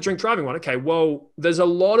 Let's take the drink driving one. Okay. Well, there's a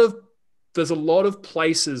lot of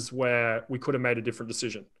places where we could have made a different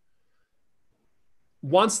decision.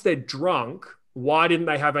 Once they're drunk, why didn't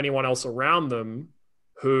they have anyone else around them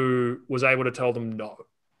who was able to tell them no?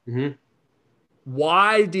 Mm-hmm.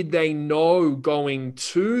 Why did they know going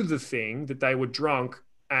to the thing that they were drunk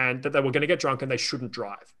and that they were going to get drunk and they shouldn't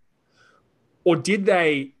drive? Or did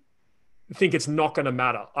they think it's not going to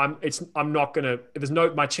matter?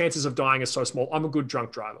 My chances of dying are so small. I'm a good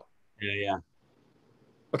drunk driver. Yeah.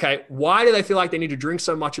 Okay. Why do they feel like they need to drink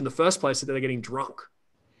so much in the first place that they're getting drunk?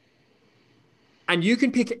 And you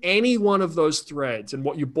can pick any one of those threads. And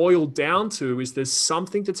what you boil down to is there's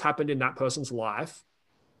something that's happened in that person's life,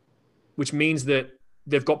 which means that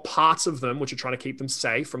they've got parts of them which are trying to keep them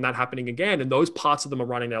safe from that happening again. And those parts of them are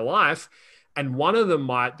running their life. And one of them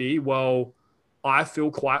might be, well, I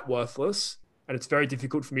feel quite worthless and it's very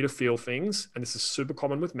difficult for me to feel things. And this is super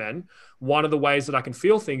common with men. One of the ways that I can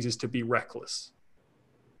feel things is to be reckless.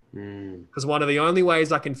 Because one of the only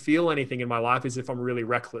ways I can feel anything in my life is if I'm really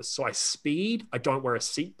reckless. So I speed, I don't wear a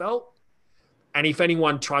seatbelt. And if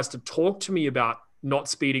anyone tries to talk to me about not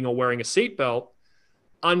speeding or wearing a seatbelt,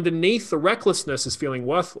 underneath the recklessness is feeling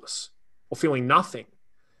worthless or feeling nothing.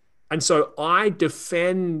 And so I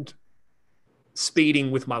defend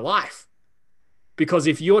speeding with my life. Because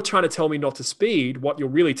if you're trying to tell me not to speed, what you're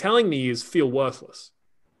really telling me is feel worthless.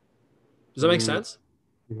 Does that make sense?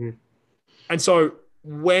 Mm-hmm. And so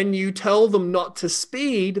when you tell them not to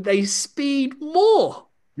speed, they speed more.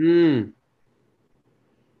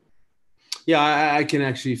 Yeah, I can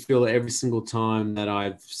actually feel it every single time that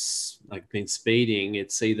I've been speeding.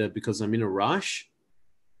 It's either because I'm in a rush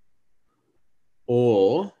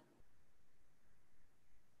or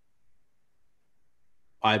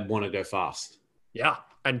I want to go fast. Yeah.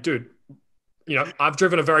 And dude, I've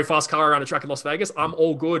driven a very fast car around a track in Las Vegas. I'm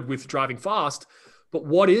all good with driving fast. But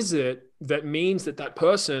what is it that means that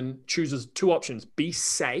person chooses two options, be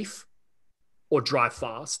safe or drive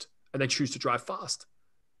fast, and they choose to drive fast?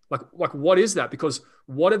 Like what is that? Because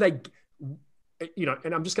what are they,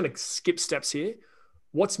 and I'm just going to skip steps here.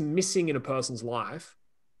 What's missing in a person's life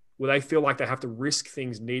where they feel like they have to risk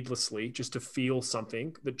things needlessly just to feel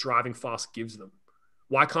something that driving fast gives them?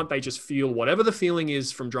 Why can't they just feel whatever the feeling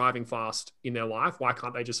is from driving fast in their life? Why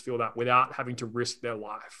can't they just feel that without having to risk their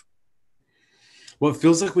life? Well, it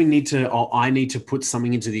feels like I need to put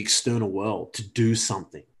something into the external world to do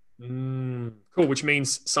something. Cool. Which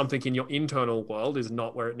means something in your internal world is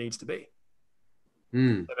not where it needs to be.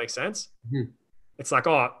 That makes sense? Mm-hmm. It's like,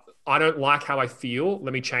 oh, I don't like how I feel.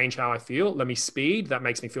 Let me change how I feel. Let me speed. That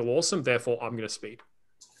makes me feel awesome. Therefore, I'm going to speed.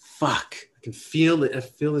 Fuck. I can feel it. I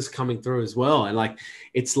feel this coming through as well. And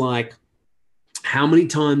it's like, how many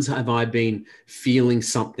times have I been feeling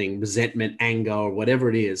something, resentment, anger, or whatever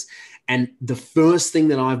it is? And the first thing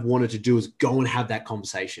that I've wanted to do is go and have that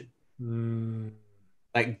conversation.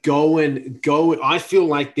 Like go and I feel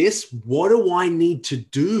like this. What do I need to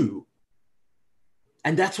do?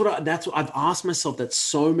 And that's what I've asked myself that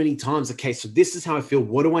so many times. Okay, so this is how I feel.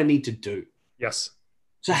 What do I need to do? Yes.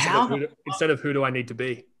 So instead of who do I need to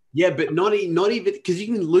be? Yeah, but not even because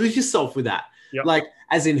you can lose yourself with that. Yep. Like,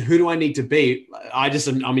 as in, who do I need to be?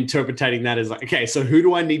 I'm interpreting that as like, okay, so who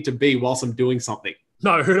do I need to be whilst I'm doing something?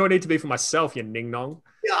 No, who do I need to be for myself, you ning nong?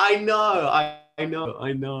 Yeah, I know.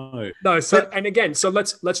 No, so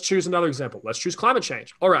let's choose another example. Let's choose climate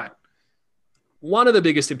change. All right. one of the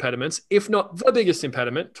biggest impediments, if not the biggest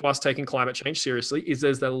impediment to us taking climate change seriously, is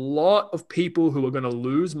there's a lot of people who are going to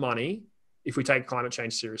lose money if we take climate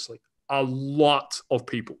change seriously. A lot of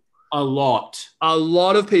people. A lot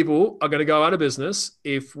of people are going to go out of business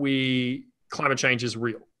if climate change is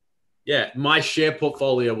real. Yeah, my share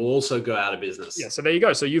portfolio will also go out of business. Yeah, so there you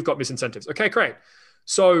go. So you've got disincentives. Okay, great.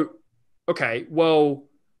 So, okay, well,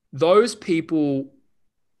 those people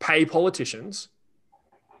pay politicians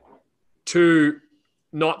to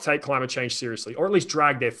not take climate change seriously, or at least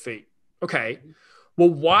drag their feet. Okay, well,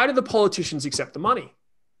 why do the politicians accept the money?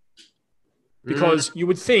 Because you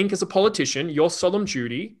would think as a politician, your solemn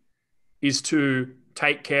duty is to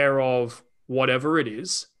take care of whatever it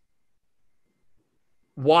is.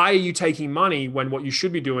 Why are you taking money when what you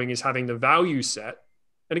should be doing is having the value set?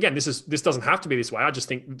 And again, this doesn't have to be this way. I just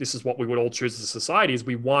think this is what we would all choose as a society, is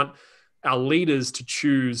we want our leaders to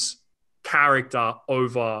choose character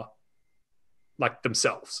over like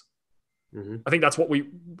themselves. Mm-hmm. I think that's what we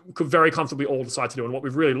could very comfortably all decide to do. And what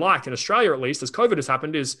we've really liked in Australia, at least as COVID has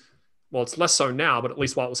happened, is, well, it's less so now, but at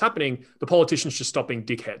least while it was happening, the politicians just stopped being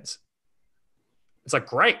dickheads. It's like,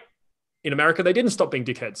 great. In America, they didn't stop being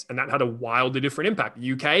dickheads, and that had a wildly different impact.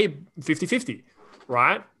 UK, 50-50,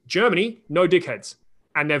 right? Germany, no dickheads,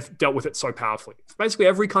 and they've dealt with it so powerfully. Basically,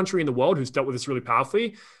 every country in the world who's dealt with this really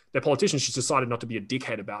powerfully, their politicians just decided not to be a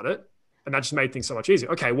dickhead about it, and that just made things so much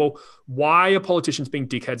easier. Okay, well, why are politicians being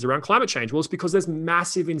dickheads around climate change? Well, it's because there's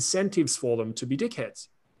massive incentives for them to be dickheads.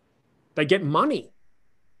 They get money.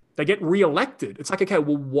 They get reelected. It's like, okay,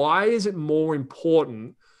 well, why is it more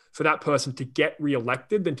important for that person to get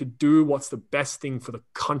reelected than to do what's the best thing for the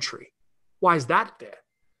country? Why is that there?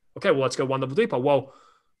 Okay, well, let's go one level deeper. Well,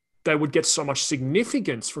 they would get so much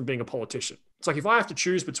significance from being a politician. It's like, if I have to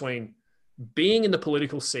choose between being in the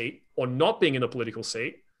political seat or not being in the political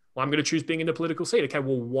seat, well, I'm going to choose being in the political seat. Okay,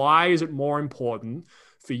 well, why is it more important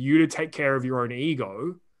for you to take care of your own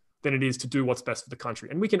ego than it is to do what's best for the country?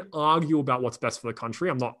 And we can argue about what's best for the country.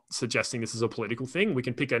 I'm not suggesting this is a political thing. We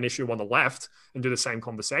can pick an issue on the left and do the same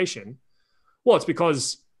conversation. Well, it's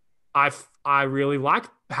because I really like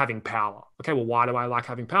having power. Okay, well, why do I like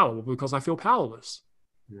having power? Well, because I feel powerless.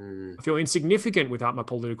 I feel insignificant without my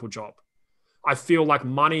political job. I feel like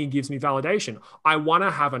money gives me validation. I want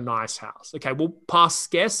to have a nice house. Okay, well, past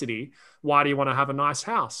scarcity, why do you want to have a nice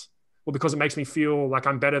house? Well, because it makes me feel like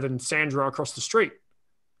I'm better than Sandra across the street.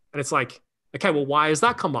 And it's like, okay, well, why has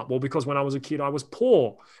that come up? Well, because when I was a kid, I was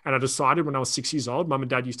poor. And I decided when I was 6 years old, mum and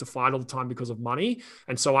dad used to fight all the time because of money.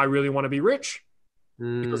 And so I really want to be rich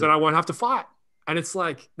because then I won't have to fight. And it's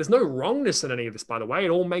like, there's no wrongness in any of this, by the way. It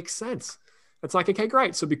all makes sense. It's like, okay,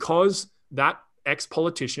 great. So because that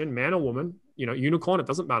ex-politician, man or woman, unicorn, it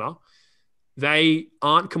doesn't matter, they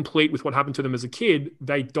aren't complete with what happened to them as a kid,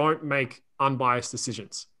 they don't make unbiased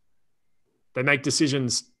decisions. They make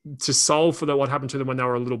decisions to solve for what happened to them when they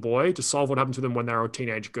were a little boy, to solve what happened to them when they were a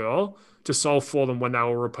teenage girl, to solve for them when they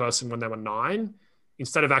were a person when they were 9,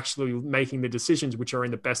 instead of actually making the decisions which are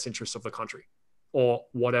in the best interest of the country or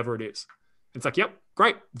whatever it is. It's like, yep,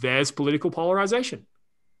 great. There's political polarization.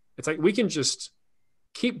 It's like, we can just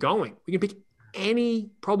keep going. We can pick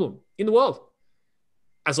any problem in the world.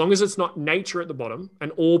 As long as it's not nature at the bottom,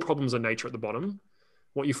 and all problems are nature at the bottom,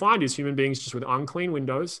 what you find is human beings just with unclean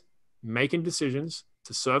windows making decisions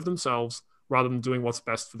to serve themselves rather than doing what's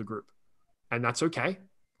best for the group. And that's okay.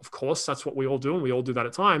 Of course, that's what we all do, and we all do that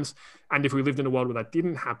at times. And if we lived in a world where that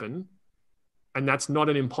didn't happen, and that's not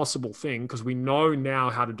an impossible thing, because we know now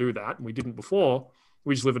how to do that, and we didn't before,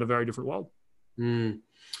 we just live in a very different world.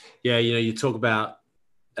 Yeah, you talk about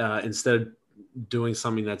instead of doing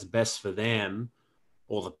something that's best for them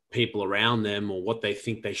or the people around them or what they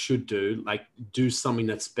think they should do, like do something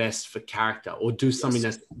that's best for character, or do something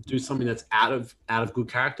that's out of good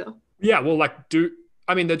character. Yeah, well,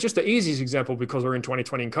 just the easiest example, because we're in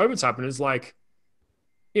 2020 and COVID's happened, is like,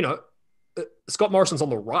 Scott Morrison's on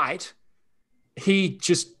the right. He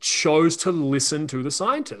just chose to listen to the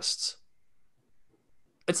scientists.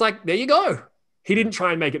 It's like, there you go. He didn't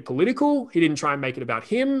try and make it political. He didn't try and make it about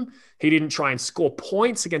him. He didn't try and score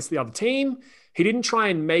points against the other team. He didn't try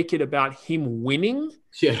and make it about him winning.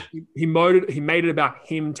 Yeah. He made it about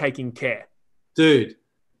him taking care. Dude,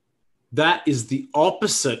 that is the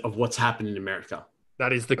opposite of what's happened in America.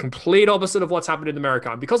 That is the complete opposite of what's happened in America.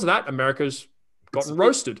 And because of that, America's gotten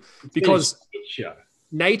roasted, because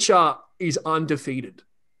nature is undefeated.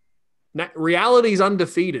 Reality is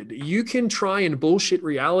undefeated. You can try and bullshit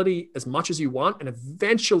reality as much as you want, and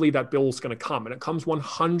eventually that bill's going to come. And it comes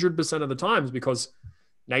 100% of the times because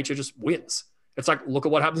nature just wins. It's like, look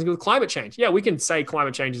at what happens with climate change. Yeah, we can say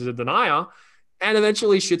climate change is a denier, and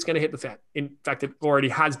eventually shit's going to hit the fan. In fact, it already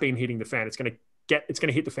has been hitting the fan. It's going to it's going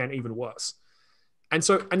to hit the fan even worse. And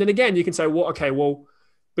then again, you can say, well, okay, well,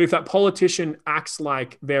 but if that politician acts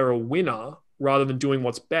like they're a winner rather than doing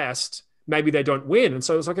what's best, maybe they don't win. And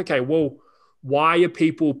so it's like, okay, well, why are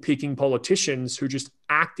people picking politicians who just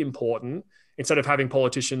act important instead of having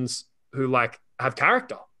politicians who like have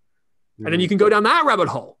character? And then you can go down that rabbit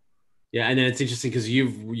hole. Yeah, and then it's interesting because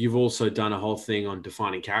you've also done a whole thing on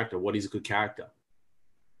defining character. What is a good character?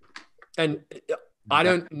 And I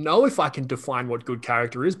don't know if I can define what good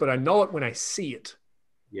character is, but I know it when I see it.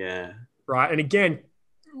 Yeah. Right. And again,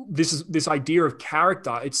 this idea of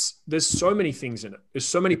character, there's so many things in it. There's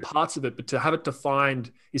so many parts of it, but to have it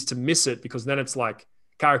defined is to miss it, because then it's like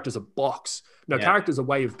character's a box. No, character's a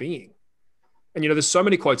way of being. And, there's so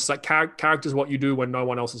many quotes. It's like character's what you do when no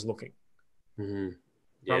one else is looking. Mm-hmm.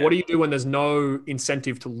 Yeah. Right? What do you do when there's no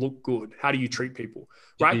incentive to look good? How do you treat people?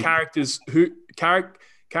 Right? True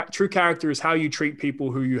character is how you treat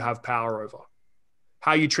people who you have power over.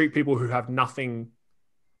 How you treat people who have nothing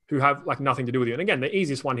to do with you. And again, the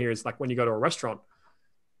easiest one here is like when you go to a restaurant.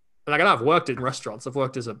 And like, I've worked in restaurants. I've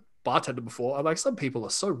worked as a bartender before. I'm like, some people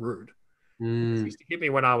are so rude. It used to hit me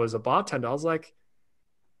when I was a bartender. I was like,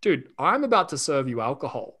 dude, I'm about to serve you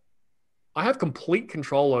alcohol. I have complete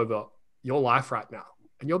control over your life right now,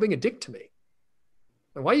 and you're being a dick to me.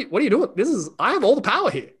 And what are you doing? I have all the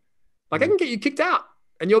power here. Like, I can get you kicked out,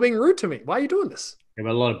 and you're being rude to me. Why are you doing this? Yeah,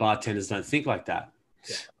 but a lot of bartenders don't think like that.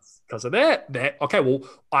 Yeah. Because of that. Okay, well,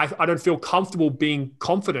 I don't feel comfortable being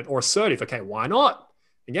confident or assertive. Okay, why not?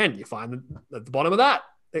 Again, you find at the bottom of that.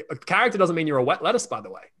 A character doesn't mean you're a wet lettuce, by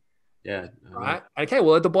the way. Yeah. Right? Okay,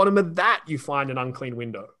 well, at the bottom of that, you find an unclean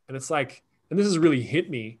window. And it's like, and this has really hit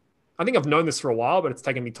me. I think I've known this for a while, but it's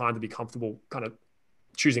taken me time to be comfortable kind of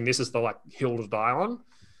choosing this as the like hill to die on.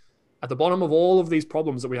 At the bottom of all of these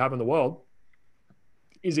problems that we have in the world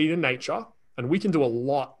is either nature, and we can do a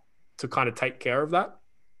lot to kind of take care of that.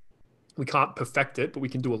 We can't perfect it, but we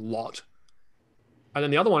can do a lot. And then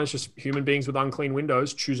the other one is just human beings with unclean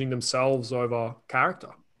windows choosing themselves over character.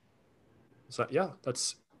 So yeah,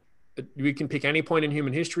 we can pick any point in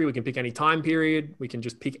human history. We can pick any time period. We can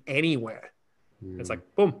just pick anywhere. It's like,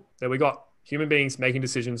 boom, there we got human beings making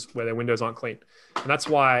decisions where their windows aren't clean. And that's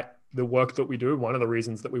why the work that we do, one of the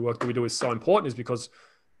reasons that we do is so important, is because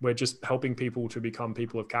we're just helping people to become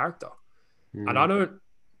people of character. And I don't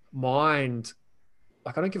mind,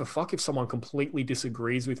 like, I don't give a fuck if someone completely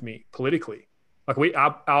disagrees with me politically. Like,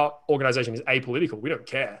 our organization is apolitical. We don't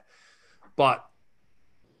care. But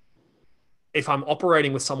if I'm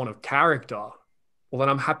operating with someone of character, well, then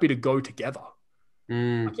I'm happy to go together.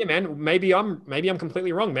 Like, yeah, man, maybe I'm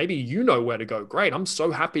completely wrong. Maybe you know where to go. Great. I'm so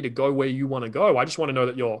happy to go where you want to go. I just want to know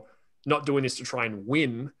that you're not doing this to try and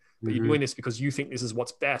win, but you're doing this because you think this is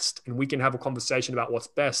what's best. And we can have a conversation about what's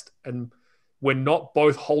best. And we're not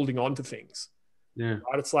both holding on to things. Yeah.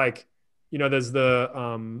 Right? It's like, there's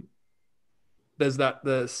I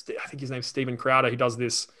think his name's Steven Crowder. He does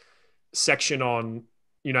this section on,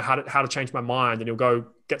 how to change my mind. And he'll go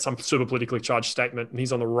get some super politically charged statement, and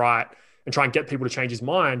he's on the right, and try and get people to change his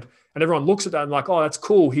mind. And everyone looks at that and like, oh, that's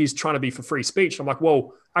cool. He's trying to be for free speech. And I'm like,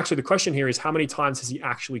 well, actually the question here is, how many times has he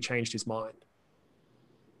actually changed his mind?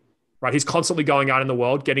 Right? He's constantly going out in the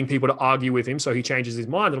world, getting people to argue with him so he changes his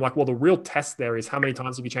mind. And I'm like, well, the real test there is, how many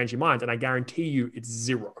times have you changed your mind? And I guarantee you it's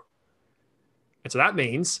 0. And so that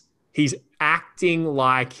means he's acting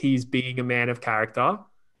like he's being a man of character.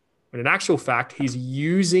 But in actual fact, he's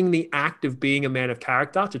using the act of being a man of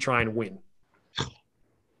character to try and win.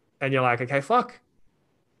 And you're like, okay, fuck.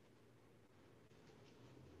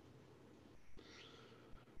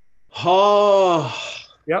 Oh.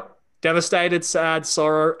 Yep. Devastated, sad,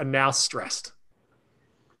 sorrow, and now stressed.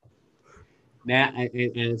 Now, and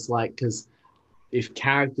it's like, because if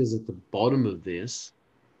character's at the bottom of this,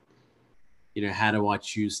 how do I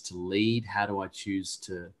choose to lead? What do I choose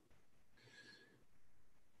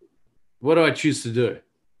to do?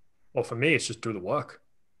 Well, for me, it's just do the work.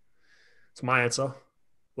 It's my answer.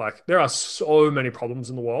 Like, there are so many problems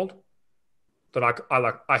in the world that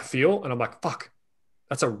I feel, and I'm like, fuck,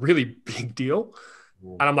 that's a really big deal.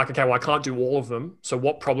 And I'm like, okay, well, I can't do all of them. So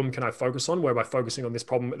what problem can I focus on? Where by focusing on this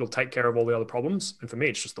problem, it'll take care of all the other problems. And for me,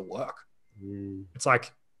 it's just the work. It's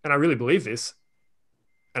like, and I really believe this,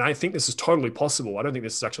 and I think this is totally possible. I don't think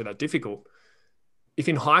this is actually that difficult. If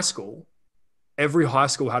in high school, every high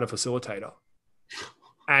school had a facilitator,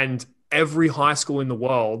 and every high school in the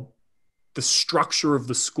world, the structure of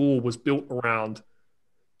the school was built around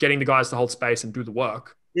getting the guys to hold space and do the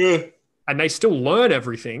work. Yeah. And they still learn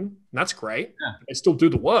everything. And that's great. Yeah. They still do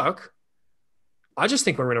the work. I just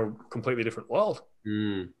think we're in a completely different world.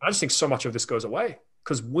 I just think so much of this goes away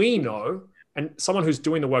because we know and someone who's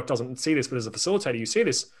doing the work doesn't see this, but as a facilitator, you see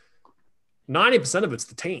this, 90% of it's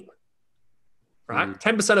the teen, right?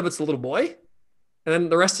 10% of it's the little boy, and then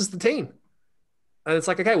the rest is the teen. And it's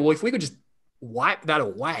like, okay, well, if we could just wipe that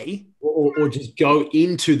away. Or just go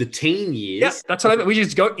into the teen years. Yeah, that's what I mean. We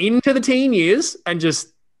just go into the teen years and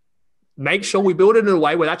just make sure we build it in a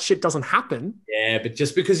way where that shit doesn't happen. Yeah, but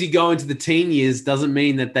just because you go into the teen years doesn't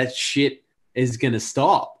mean that shit is going to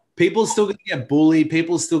stop. People are still going to get bullied.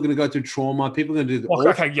 People are still going to go through trauma. People are going to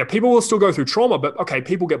do people will still go through trauma, but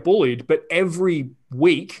people get bullied. But every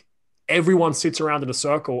week, everyone sits around in a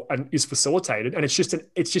circle and is facilitated, and it's just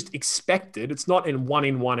expected. It's not in,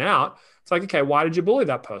 one out. It's like, okay, why did you bully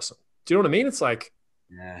that person? Do you know what I mean? It's like,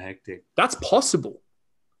 yeah, hectic. That's possible.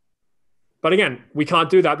 But again, we can't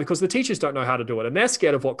do that because the teachers don't know how to do it, and they're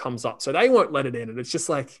scared of what comes up, so they won't let it in. And it's just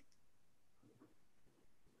like,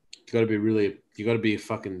 you got to be a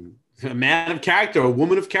fucking a man of character, a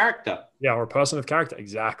woman of character. Yeah, or a person of character.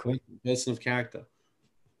 Exactly. Person of character.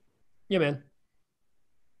 Yeah, man.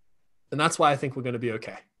 And that's why I think we're going to be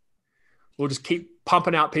okay. We'll just keep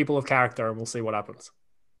pumping out people of character and we'll see what happens.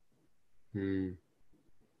 All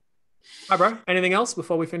right, bro. Anything else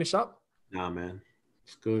before we finish up? Nah, man.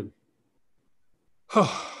 It's good.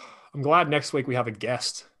 I'm glad next week we have a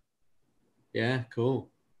guest. Yeah, cool.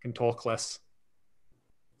 Can talk less,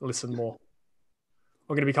 listen more.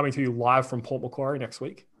 We're going to be coming to you live from Port Macquarie next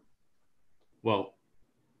week. Well,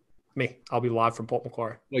 I'll be live from Port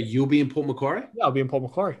Macquarie. Well, you'll be in Port Macquarie? Yeah, I'll be in Port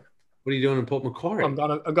Macquarie. What are you doing in Port Macquarie? I'm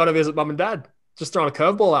gonna visit mum and dad. Just throwing a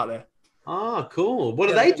curveball out there. Oh, cool. What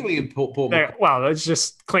are they doing in Port Macquarie? Well, it's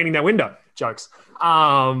just cleaning their window. Jokes.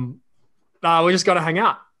 We're just going to hang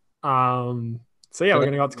out. So yeah, we're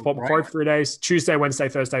going to go up to Port Macquarie for 3 days. Tuesday, Wednesday,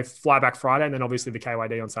 Thursday, fly back Friday, and then obviously the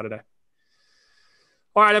KYD on Saturday.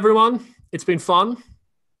 All right, everyone. It's been fun.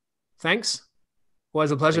 Thanks.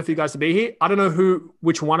 Always a pleasure for you guys to be here. I don't know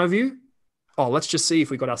which one of you. Oh, let's just see if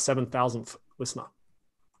we got our 7,000th listener.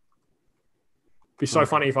 It'd be so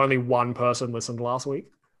funny if only one person listened last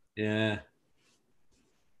week. Yeah.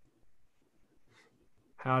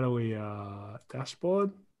 How do we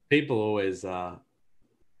dashboard? People always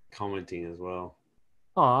commenting as well.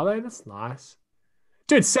 Oh, are they? That's nice.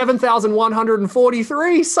 Dude,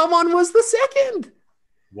 7,143. Someone was the second.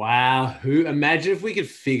 Wow. Imagine if we could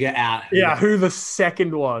figure out who the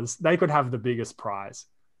second was. They could have the biggest prize.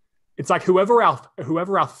 It's like whoever our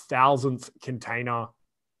 1,000th container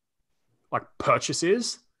like purchase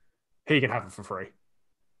is, he can have it for free.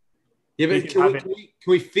 Yeah, but can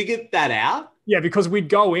we figure that out? Yeah, because we'd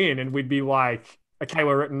go in and we'd be like, okay,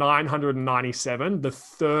 we're at 997. The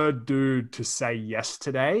third dude to say yes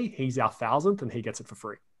today, he's our 1,000th and he gets it for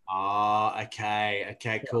free. Oh, okay.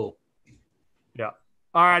 Okay, cool. Yeah.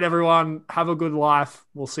 All right, everyone. Have a good life.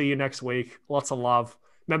 We'll see you next week. Lots of love.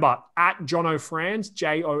 Remember, at Jono Franz,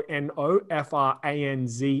 JONOFRANZE,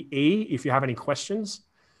 if you have any questions.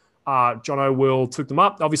 Jono will took them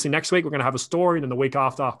up. Obviously, next week we're going to have a story, and then the week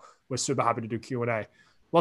after, we're super happy to do Q&A.